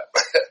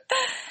ASAP.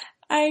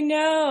 I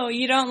know.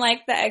 You don't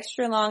like the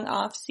extra long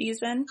off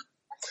season?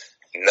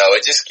 No,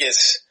 it just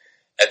gets,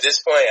 at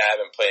this point I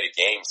haven't played a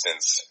game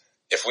since,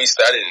 if we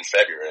started in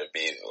February, it'd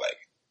be like,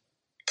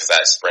 cause I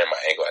sprained my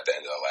ankle at the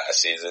end of the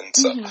last season,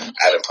 so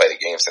I haven't played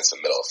a game since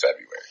the middle of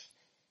February.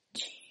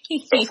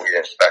 So if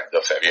we're back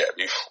to February, I'd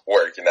be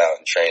working out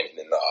and training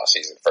in the off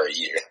season for a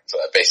year. So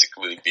I'd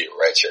basically be a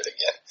redshirt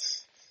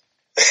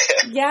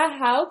again. Yeah,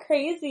 how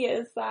crazy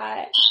is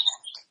that?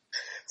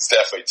 It's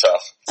definitely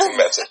tough. It's a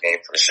mental game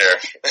for sure.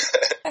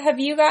 Have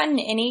you gotten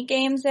any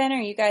games in,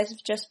 or you guys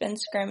have just been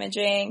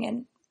scrimmaging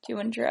and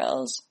doing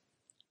drills?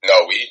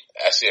 No, we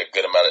actually a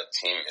good amount of the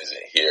team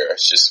isn't here.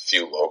 It's just a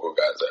few local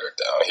guys that are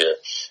down here,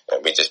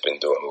 and we just been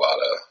doing a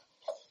lot of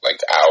like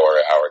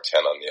hour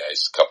 10 on the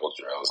ice, a couple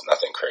drills,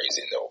 nothing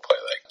crazy, and then we'll play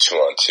like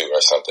 2-on-2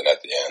 or something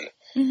at the end.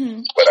 Mm-hmm.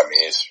 But I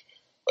mean, it's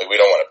like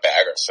we don't want to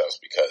bag ourselves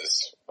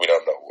because we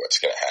don't know what's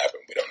going to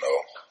happen. We don't know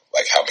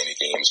like how many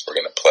games we're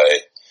going to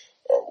play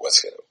or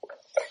what's going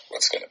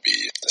to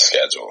be the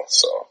schedule.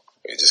 So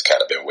we just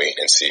kind of been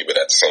waiting and see. But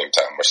at the same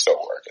time, we're still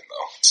working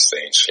though to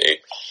stay in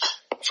shape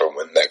for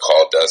when that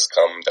call does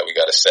come. That we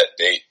got a set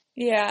date.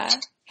 Yeah.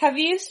 Have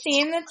you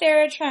seen that the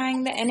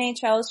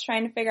NHL is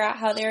trying to figure out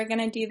how they were going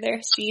to do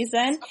their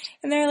season?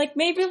 And they're like,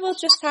 maybe we'll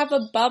just have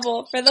a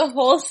bubble for the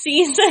whole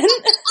season.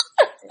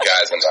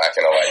 Guys are not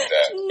going to like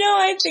that. No,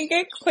 I think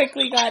it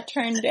quickly got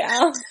turned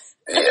down.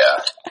 Yeah.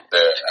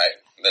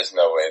 There's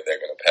no way they're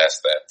going to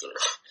pass that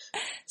through.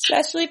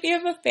 Especially if you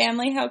have a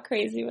family, how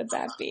crazy would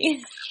that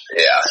be?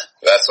 Yeah.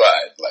 That's why,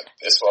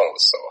 this one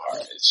was so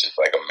hard. It's just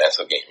like a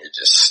mental game. You're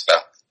just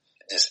stuck,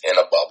 just in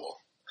a bubble.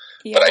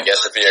 Yeah. But I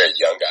guess if you're a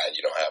young guy and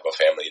you don't have a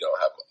family, you don't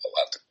have a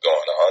lot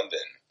going on,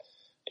 then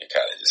you're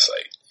kind of just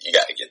like, you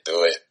got to get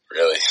through it,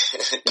 really.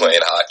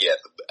 Playing hockey at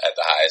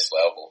the highest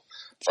level.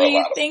 Do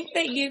you think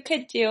that you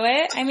could do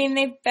it? I mean,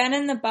 they've been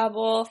in the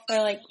bubble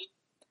for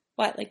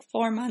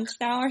 4 months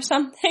now or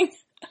something?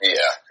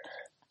 Yeah.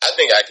 I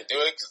think I could do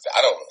it because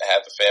I don't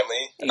have a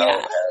family. Yeah. I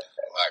don't have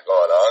a lot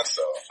going on,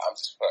 so I'm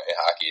just playing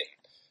hockey and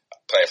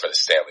playing for the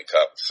Stanley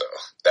Cup, so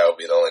that would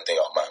be the only thing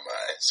on my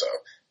mind. So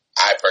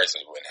I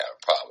personally wouldn't have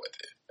a problem with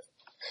it.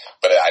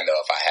 But I know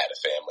if I had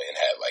a family and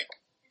had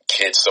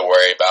kids to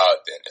worry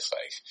about, then it's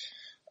like,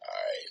 all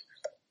right,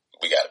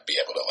 we got to be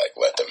able to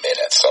let them in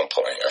at some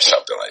point or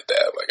something like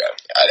that.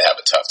 I'd have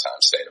a tough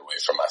time staying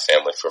away from my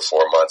family for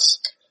 4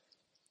 months.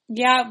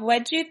 Yeah,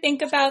 what'd you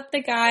think about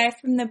the guy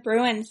from the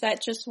Bruins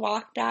that just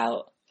walked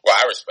out? Well,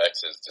 I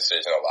respect his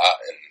decision a lot,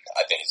 and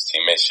I think his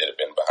teammates should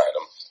have been behind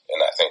him,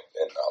 and I think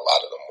a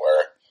lot of them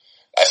were.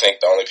 I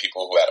think the only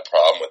people who had a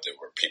problem with it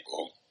were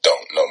people who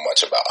don't know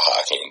much about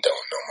hockey and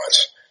don't know much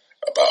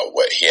about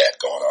what he had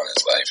going on in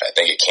his life. I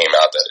think it came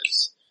out that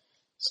his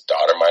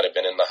daughter might have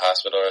been in the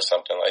hospital or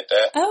something like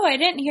that. Oh, I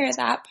didn't hear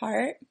that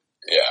part.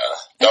 Yeah.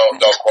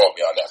 Don't quote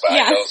me on that, but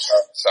yeah. I know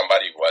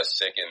somebody was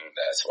sick and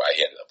that's why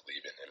he ended up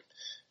leaving. And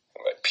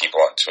people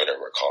on Twitter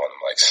were calling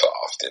him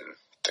soft and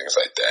things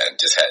like that and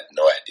just had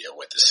no idea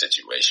what the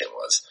situation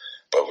was,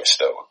 but we're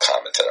still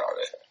commenting on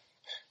it.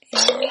 Yeah.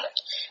 So,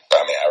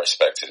 I mean, I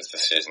respect his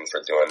decision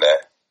for doing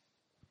that.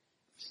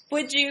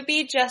 Would you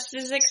be just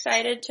as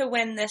excited to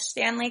win this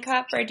Stanley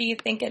Cup, or do you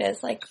think it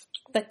is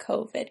the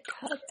COVID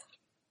Cup?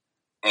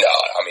 No,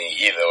 I mean,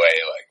 either way,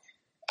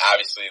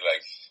 obviously,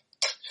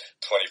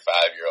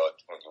 25-year-old,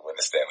 when you win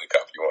the Stanley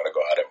Cup, you want to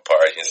go out and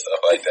party and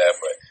stuff like that.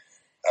 But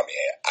I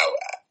mean,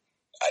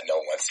 I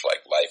know once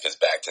like life is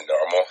back to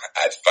normal,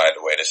 I'd find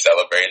a way to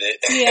celebrate it.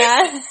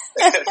 Yeah.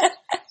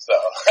 So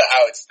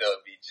I would still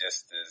be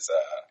just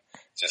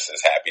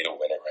as happy to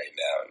win it right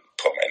now and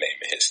put my name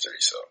in history.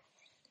 So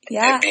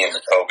yeah, it being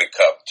the COVID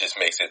Cup just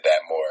makes it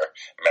that more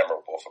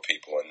memorable for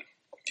people, and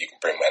you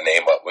can bring my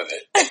name up with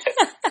it.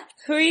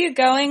 Who are you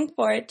going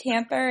for,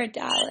 Tampa or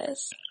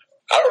Dallas?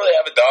 I don't really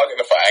have a dog in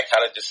the fight.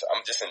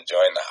 I'm just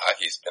enjoying the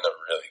hockey. It's been a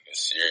really good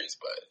series,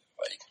 but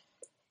like,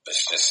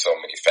 there's just so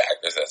many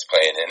factors that's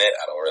playing in it.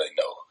 I don't really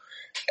know.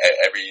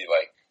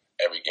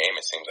 Every game,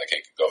 it seems like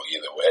it could go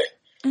either way.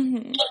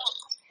 Mm-hmm.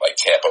 Like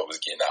Tampa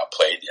was getting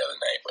outplayed the other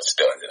night, but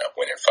still ended up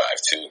winning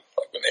 5-2.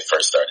 Like when they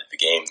first started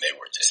the game, they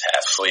were just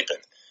half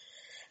sleeping,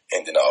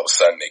 and then all of a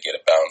sudden they get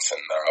a bounce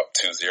and they're up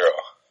 2-0.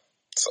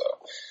 So,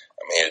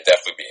 I mean, it'd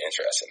definitely be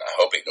interesting. I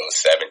hope it goes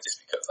 7 just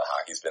because the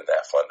hockey's been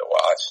that fun to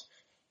watch.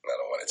 And I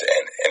don't want it to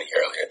end any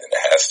earlier than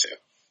it has to.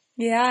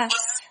 Yeah.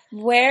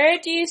 Where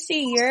do you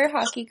see your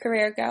hockey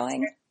career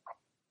going?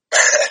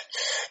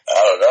 I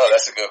don't know.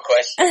 That's a good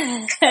question.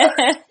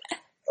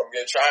 I'm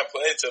going to try and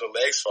play until the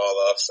legs fall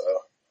off, so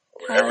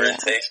wherever it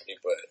takes me.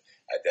 But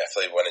I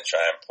definitely want to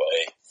try and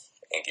play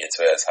and get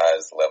to as high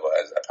as the level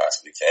as I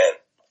possibly can.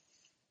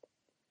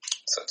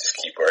 So just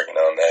keep working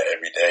on that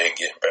every day and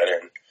getting better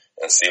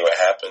and see what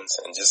happens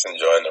and just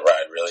enjoying the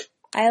ride, really.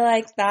 I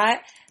like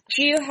that.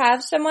 Do you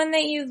have someone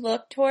that you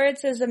look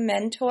towards as a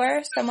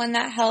mentor, someone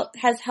that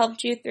has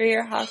helped you through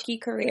your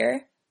hockey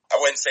career? I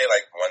wouldn't say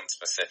like one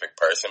specific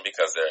person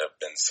because there have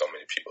been so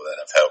many people that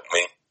have helped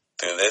me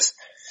through this.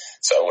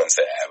 So I wouldn't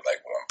say I have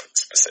like one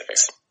specific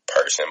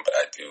person, but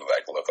I do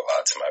like look a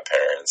lot to my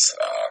parents,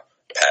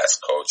 past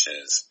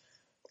coaches,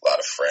 a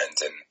lot of friends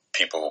and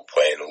people who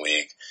play in the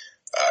league,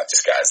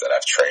 just guys that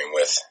I've trained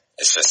with.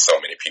 It's just so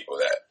many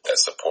people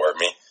that support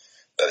me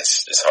that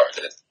it's just hard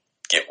to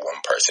give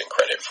one person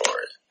credit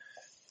for it.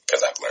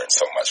 Because I've learned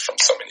so much from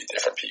so many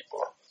different people.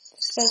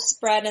 So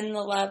spreading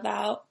the love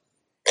out.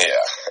 Yeah.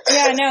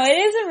 Yeah, no, it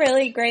is a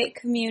really great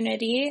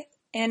community.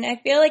 And I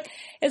feel like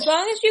as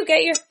long as you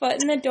get your foot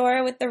in the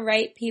door with the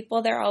right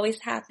people, they're always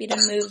happy to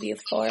move you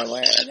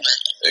forward.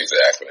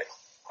 Exactly.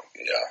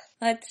 Yeah.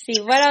 Let's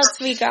see, what else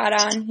we got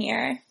on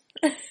here?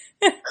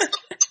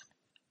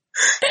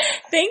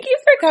 Thank you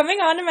for coming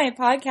on to my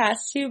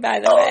podcast too, by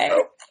the way.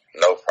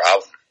 No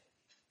problem.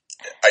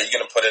 Are you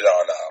going to put it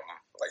on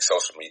like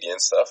social media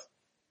and stuff?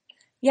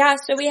 Yeah,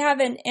 so we have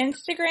an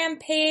Instagram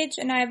page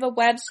and I have a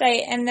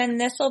website, and then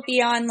this will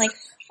be on like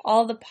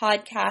all the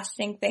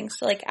podcasting things,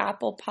 so like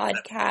Apple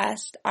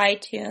Podcast,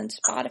 iTunes,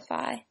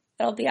 Spotify.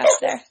 It'll be up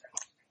there.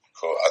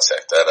 Cool, I'll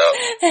check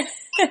that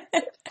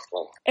out.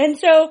 Cool. And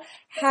so,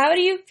 how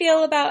do you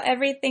feel about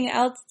everything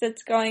else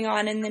that's going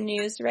on in the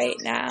news right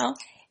now?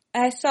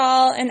 I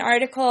saw an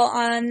article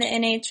on the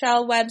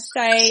NHL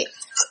website,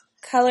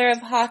 Color of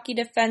Hockey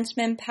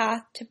Defenseman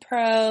Path to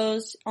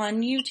Pros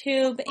on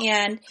YouTube,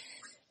 and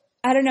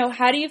I don't know,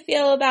 how do you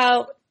feel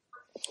about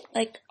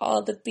like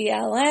all the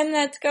BLM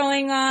that's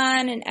going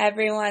on and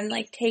everyone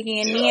like taking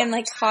a knee and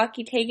like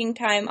hockey taking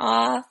time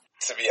off?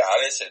 To be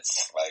honest,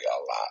 it's like a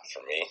lot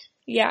for me.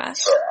 Yeah.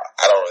 So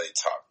I don't really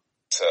talk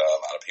to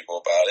a lot of people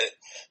about it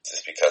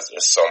just because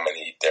there's so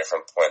many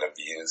different point of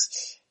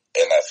views,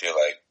 and I feel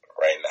like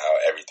right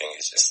now everything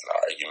is just an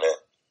argument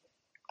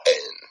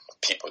and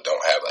people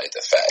don't have like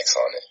the facts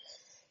on it,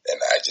 and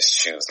I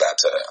just choose not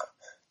to.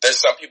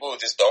 There's some people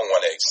who just don't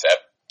want to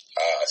accept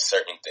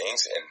certain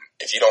things, and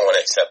if you don't want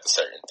to accept a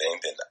certain thing,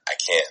 then I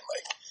can't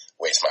like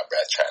waste my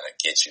breath trying to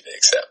get you to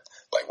accept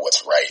like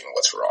what's right and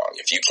what's wrong.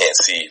 If you can't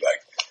see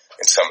like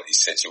in some of these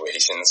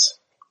situations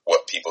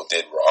what people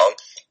did wrong,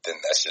 then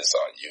that's just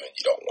on you and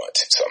you don't want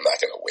to. So I'm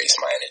not going to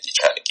waste my energy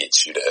trying to get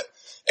you to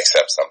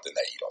accept something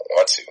that you don't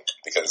want to,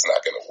 because it's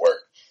not going to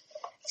work.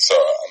 So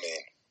I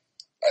mean,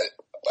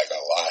 like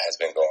a lot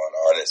has been going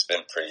on. It's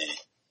been pretty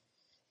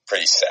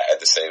sad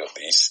to say the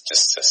least,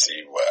 just to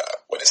see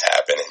what is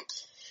happening.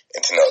 And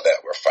to know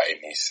that we're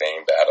fighting these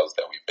same battles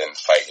that we've been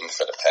fighting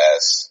for the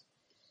past,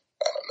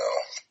 I don't know,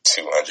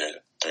 200,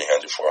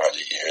 300,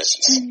 400 years,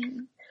 just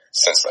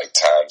since like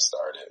time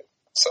started.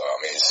 So, I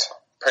mean, it's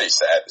pretty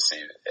sad to see.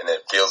 And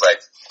it feels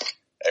like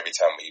every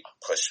time we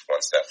push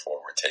one step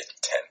forward, we're taking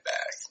 10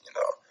 back, you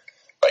know.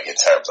 Like in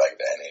terms like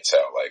the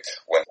NHL, like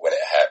when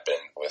it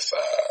happened with,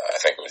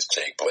 I think it was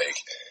Jake Blake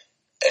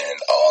and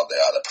all the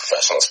other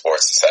professional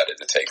sports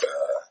decided to take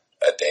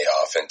a day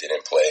off and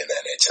didn't play, and the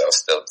NHL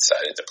still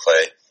decided to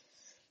play.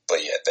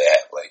 But yet they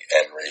have like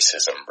end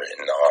racism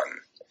written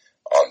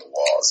on the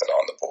walls and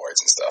on the boards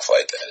and stuff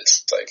like that.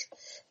 It's like,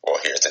 well,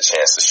 here's a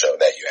chance to show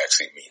that you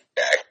actually mean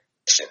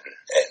action,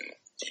 and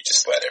you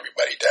just let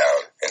everybody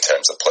down in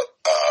terms of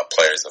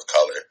players of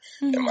color,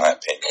 in my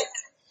opinion.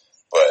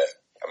 But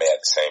I mean,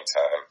 at the same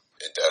time,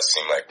 it does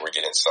seem like we're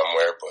getting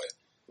somewhere, but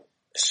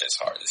it's just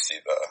hard to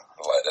see the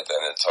light at the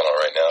end of the tunnel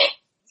right now.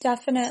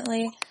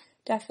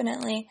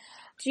 Definitely.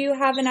 Do you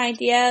have an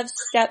idea of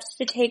steps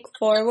to take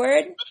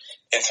forward?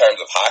 In terms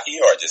of hockey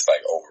or just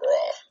like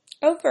overall?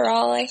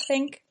 Overall, I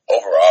think.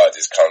 overall, it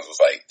just comes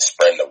with, like,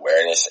 spreading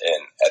awareness,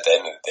 and at the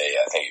end of the day,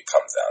 I think it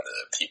comes down to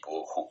the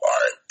people who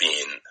aren't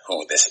being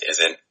who this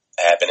isn't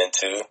happening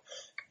to,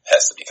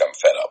 has to become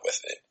fed up with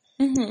it.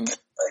 Mm-hmm.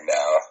 Right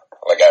now,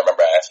 like, I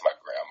remember I asked my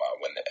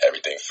grandma when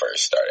everything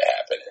first started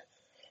happening,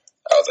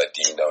 I was like,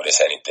 do you notice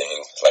anything,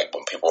 like,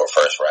 when people were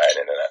first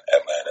rioting in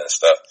Atlanta and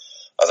stuff,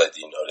 I was like,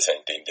 do you notice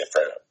anything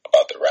different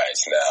about the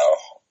riots now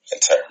in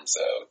terms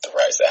of the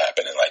riots that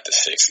happened in, like, the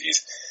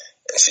 60s?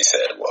 And she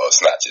said, well,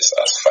 it's not just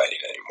us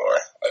fighting anymore.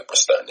 Like, we're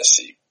starting to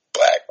see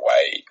black,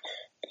 white,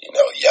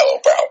 yellow,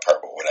 brown,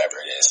 purple,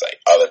 whatever it is. Like,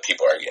 other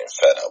people are getting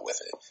fed up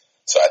with it.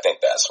 So I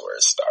think that's where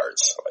it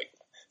starts, like,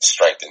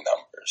 strength in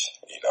numbers,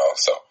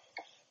 So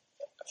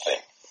I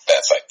think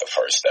that's, like, the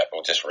first step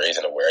of just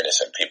raising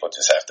awareness, and people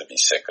just have to be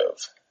sick of,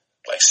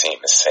 like, seeing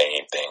the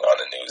same thing on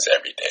the news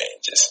every day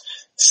and just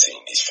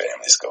seeing these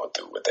families go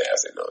through what they have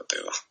to go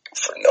through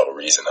for no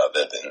reason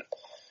other than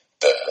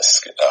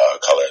the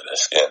color of their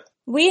skin.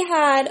 We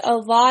had a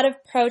lot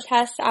of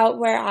protests out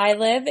where I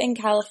live in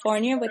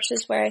California, which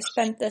is where I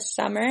spent this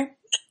summer.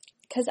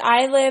 Because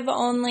I live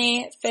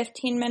only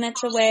 15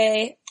 minutes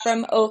away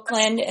from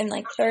Oakland and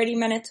like 30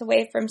 minutes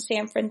away from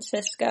San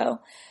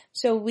Francisco.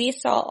 So we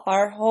saw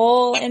our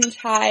whole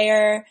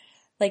entire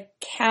like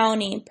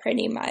county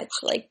pretty much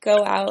like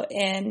go out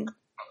and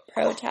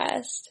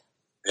protest.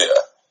 Yeah.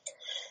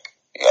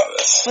 No,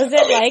 Was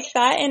it like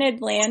that in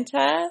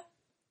Atlanta?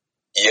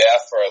 Yeah,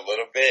 for a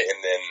little bit,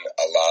 and then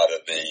a lot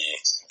of the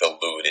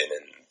looting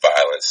and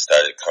violence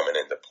started coming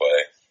into play,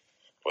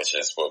 which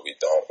is what we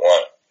don't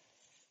want.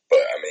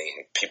 But, I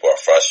mean, people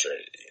are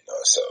frustrated,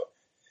 so,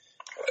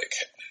 like,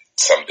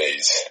 some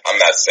days, I'm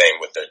not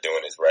saying what they're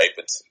doing is right,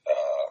 but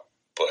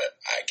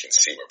I can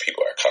see where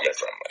people are coming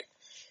from. Like,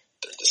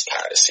 they're just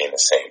tired of seeing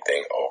the same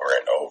thing over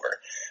and over.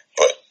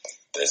 But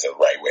there's a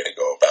right way to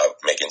go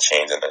about making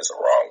change, and there's a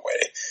wrong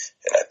way.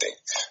 And I think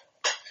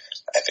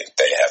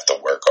they have to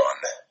work on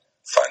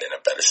finding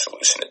a better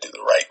solution to do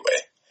the right way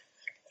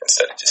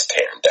instead of just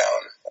tearing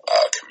down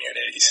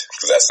communities,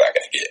 because that's not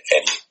going to get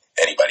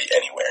anybody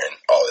anywhere, and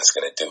all it's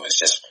going to do is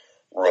just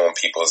ruin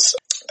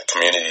the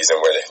communities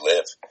and where they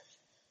live.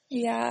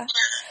 Yeah.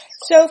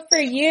 So for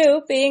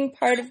you, being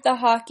part of the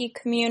hockey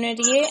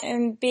community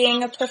and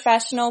being a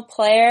professional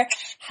player,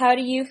 how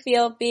do you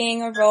feel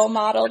being a role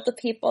model to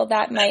people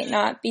that might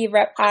not be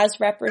as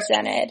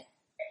represented?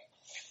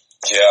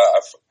 Yeah,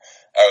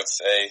 I would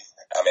say,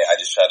 I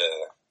just try to,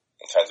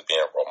 in terms of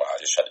being a role model, I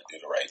just try to do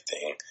the right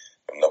thing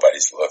when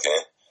nobody's looking.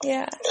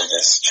 Yeah. And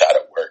just try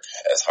to work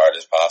as hard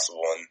as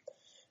possible and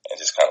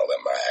just kind of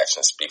let my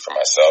actions speak for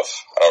myself.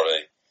 I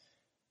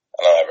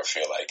don't ever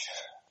feel like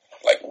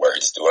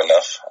words do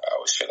enough. I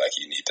always feel like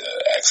you need to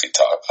actually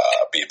talk,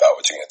 be about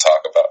what you're going to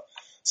talk about.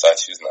 So I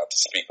choose not to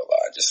speak a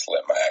lot, just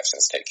let my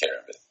actions take care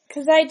of it.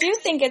 Because I do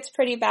think it's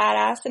pretty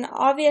badass, and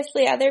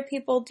obviously other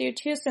people do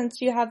too, since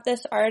you have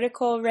this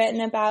article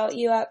written about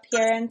you up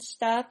here and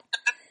stuff.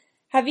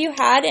 Have you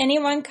had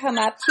anyone come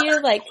up to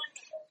you, like,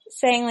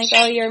 saying, like,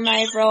 oh, you're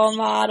my role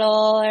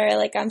model, or,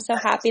 like, I'm so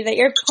happy that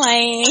you're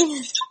playing?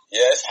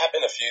 Yeah, it's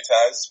happened a few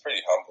times. It's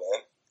pretty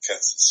humbling,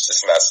 because it's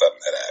just not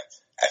something that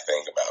I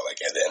think about.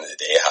 Like, at the end of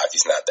the day,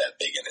 hockey's not that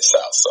big in the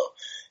South, so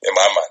in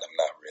my mind, I'm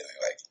not really,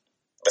 like,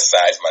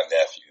 besides my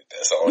nephew,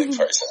 that's the only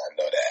person I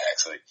know that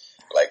actually,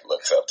 like,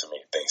 looks up to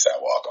me and thinks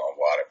I walk on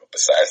water. But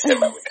besides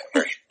him, I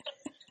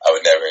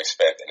would never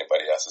expect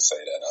anybody else to say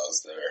that I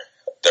was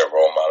their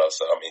role model.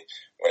 So,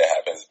 when it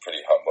happens, it's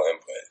pretty humbling,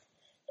 but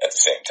at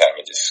the same time,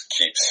 it just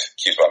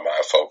keeps my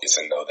mind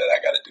focused and know that I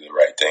got to do the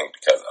right thing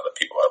because other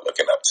people are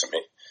looking up to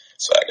me.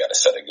 So I got to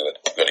set a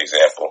good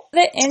example.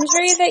 The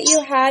injury that you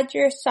had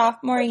your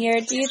sophomore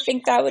year, do you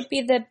think that would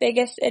be the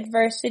biggest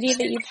adversity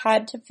that you've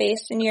had to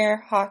face in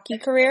your hockey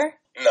career?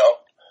 No,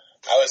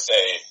 I would say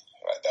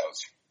that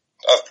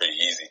was pretty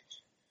easy.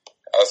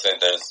 I would say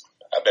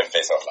I've been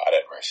facing a lot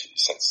of adversity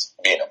since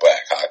being a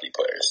black hockey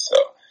player. So,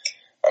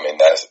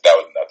 that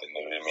was nothing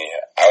new to me.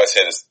 I would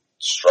say the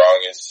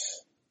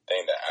strongest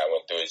thing that I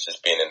went through is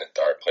just being in a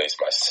dark place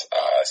my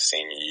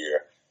senior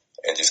year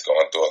and just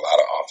going through a lot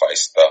of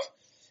off-ice stuff.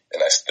 And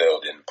I still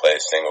didn't play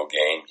a single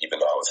game, even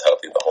though I was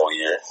healthy the whole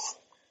year.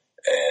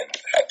 And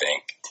I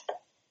think,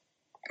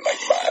 like,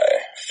 my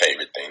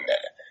favorite thing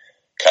that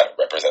kind of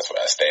represents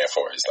what I stand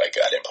for is, like,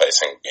 I didn't play a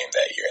single game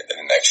that year. And then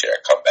the next year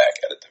I come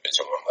back at a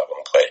Division I level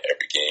and play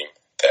every game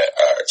that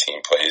our team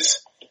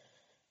plays.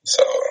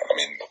 So,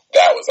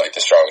 that was, like,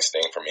 the strongest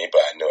thing for me,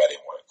 but I knew I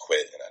didn't want to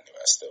quit, and I knew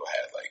I still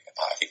had, like,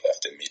 hockey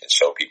left in me to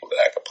show people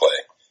that I could play.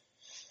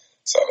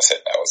 So I would say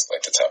that was,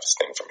 like, the toughest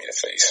thing for me to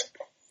face.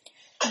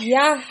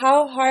 Yeah,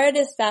 how hard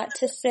is that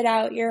to sit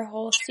out your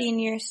whole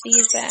senior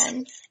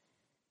season?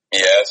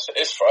 Yeah,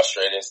 it's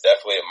frustrating. It's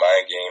definitely a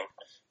mind game,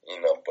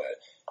 but,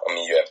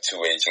 you have two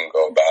ways you can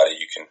go about it.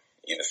 You can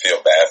either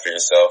feel bad for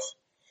yourself,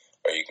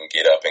 or you can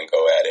get up and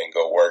go at it and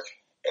go work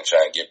and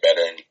try and get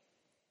better, and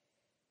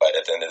but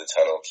at the end of the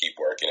tunnel, keep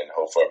working and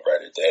hope for a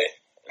brighter day.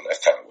 And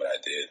that's kind of what I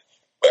did.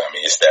 But,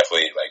 it's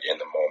definitely, like, in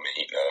the moment,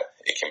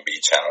 it can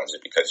be challenging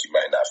because you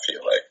might not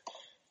feel like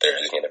there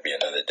is going to be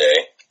another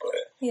day,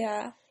 but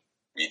yeah,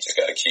 you just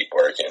got to keep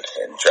working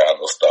and drown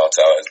those thoughts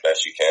out as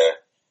best you can.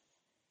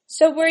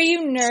 So were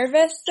you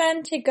nervous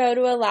then to go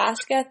to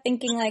Alaska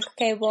thinking like,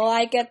 okay, will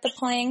I get the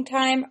playing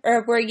time?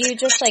 Or were you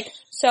just like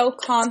so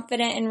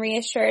confident and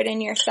reassured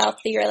in yourself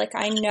that you're like,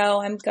 I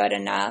know I'm good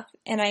enough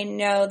and I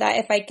know that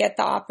if I get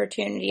the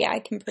opportunity, I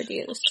can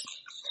produce?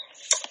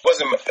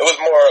 It was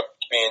more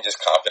being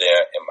just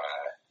confident in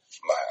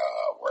my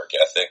work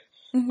ethic.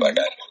 Mm-hmm. Like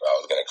I knew I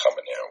was going to come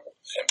in there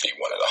and be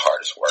one of the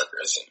hardest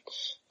workers, and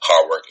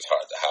hard work is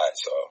hard to hide.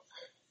 So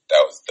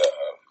that was the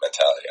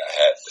mentality I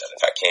had, that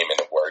if I came in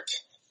and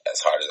worked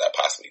as hard as I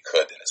possibly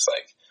could, then it's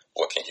like,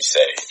 what can you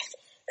say?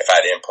 If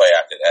I didn't play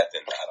after that,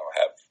 then I don't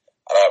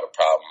have a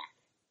problem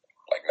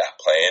like not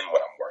playing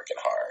when I'm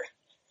working hard,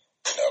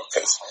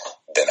 because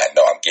then I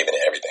know I'm giving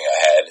it everything I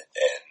had,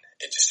 and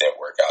it just didn't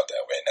work out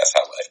that way. And that's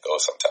how life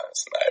goes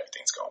sometimes. Not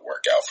everything's going to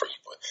work out for you,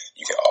 but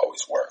you can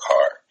always work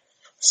hard.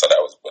 So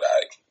that was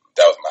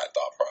my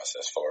thought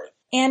process for it.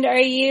 And are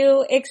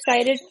you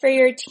excited for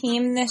your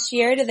team this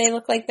year? Do they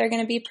look like they're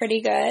going to be pretty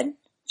good?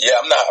 Yeah,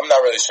 I'm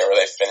not really sure where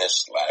they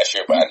finished last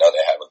year, but I know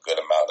they have a good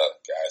amount of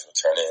guys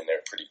returning, and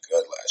they're pretty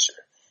good last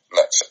year.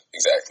 I'm not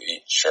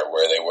exactly sure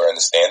where they were in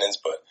the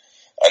standings, but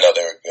I know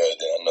they were good,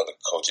 and I know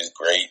the coach is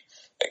great.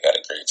 They got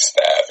a great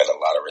staff and a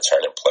lot of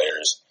returning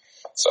players.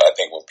 So I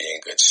think we'll be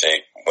in good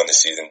shape when the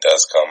season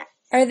does come.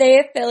 Are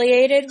they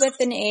affiliated with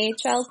an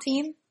AHL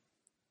team?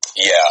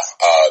 Yeah,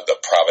 the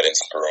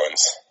Providence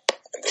Bruins,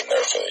 and then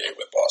they're affiliated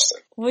with Boston.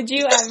 Would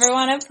you ever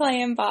want to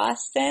play in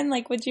Boston?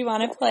 Like, would you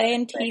want to play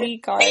in TD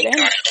Garden?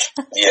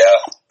 Yeah,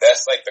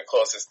 that's like the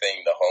closest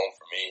thing to home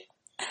for me,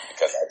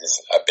 because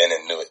I've been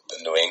in the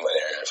New England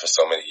area for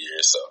so many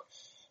years. So,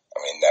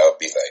 I mean, that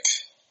would be like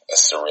a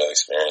surreal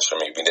experience for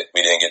me. We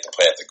didn't get to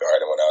play at the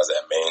Garden when I was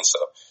at Maine,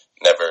 so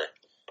never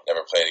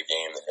played a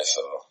game there.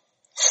 So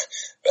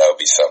that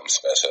would be something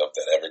special if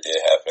that ever did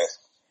happen.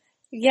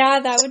 Yeah,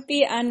 that would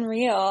be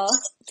unreal.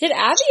 Did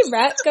Abby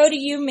Rett go to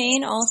U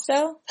Maine also?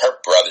 Her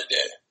brother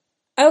did.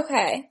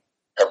 Okay.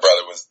 Her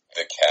brother was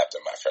the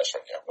captain my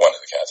freshman year. One of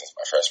the captains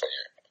my freshman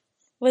year.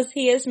 Was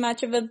he as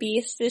much of a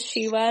beast as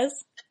she was?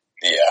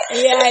 Yeah.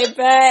 Yeah, I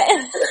bet.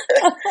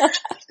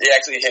 He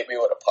actually hit me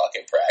with a puck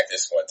in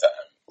practice one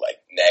time, like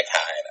neck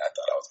high, and I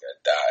thought I was going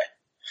to die.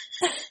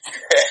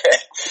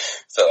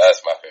 So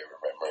that's my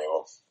favorite memory.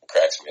 It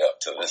cracks me up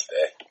to this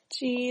day.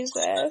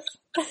 Jesus.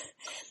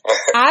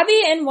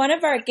 Abby, in one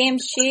of our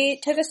games, she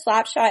took a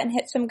slap shot and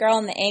hit some girl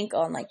in the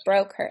ankle and, like,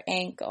 broke her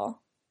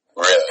ankle.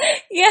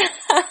 Really? Yeah.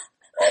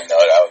 I know,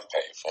 that was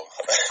painful.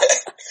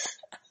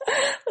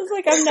 I was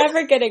like, I'm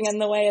never getting in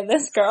the way of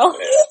this girl.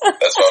 Yeah,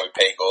 that's why we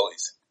pay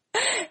goalies.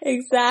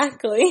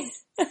 Exactly.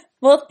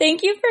 Well,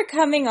 thank you for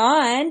coming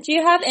on. Do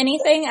you have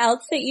anything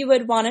else that you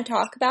would want to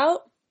talk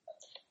about?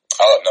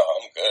 Oh, no,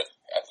 I'm good.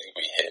 I think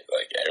we hit,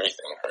 like,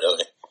 everything,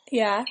 really.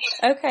 Yeah,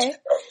 okay.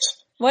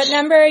 What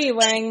number are you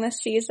wearing this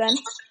season?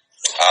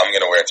 I'm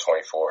going to wear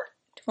 24.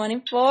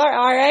 24?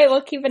 All right,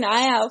 we'll keep an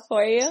eye out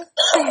for you.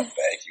 Thank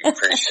you.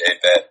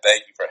 Appreciate that.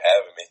 Thank you for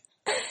having me.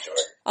 I enjoyed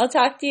it. I'll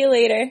talk to you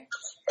later.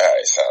 All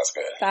right, sounds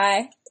good.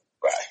 Bye.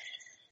 Bye.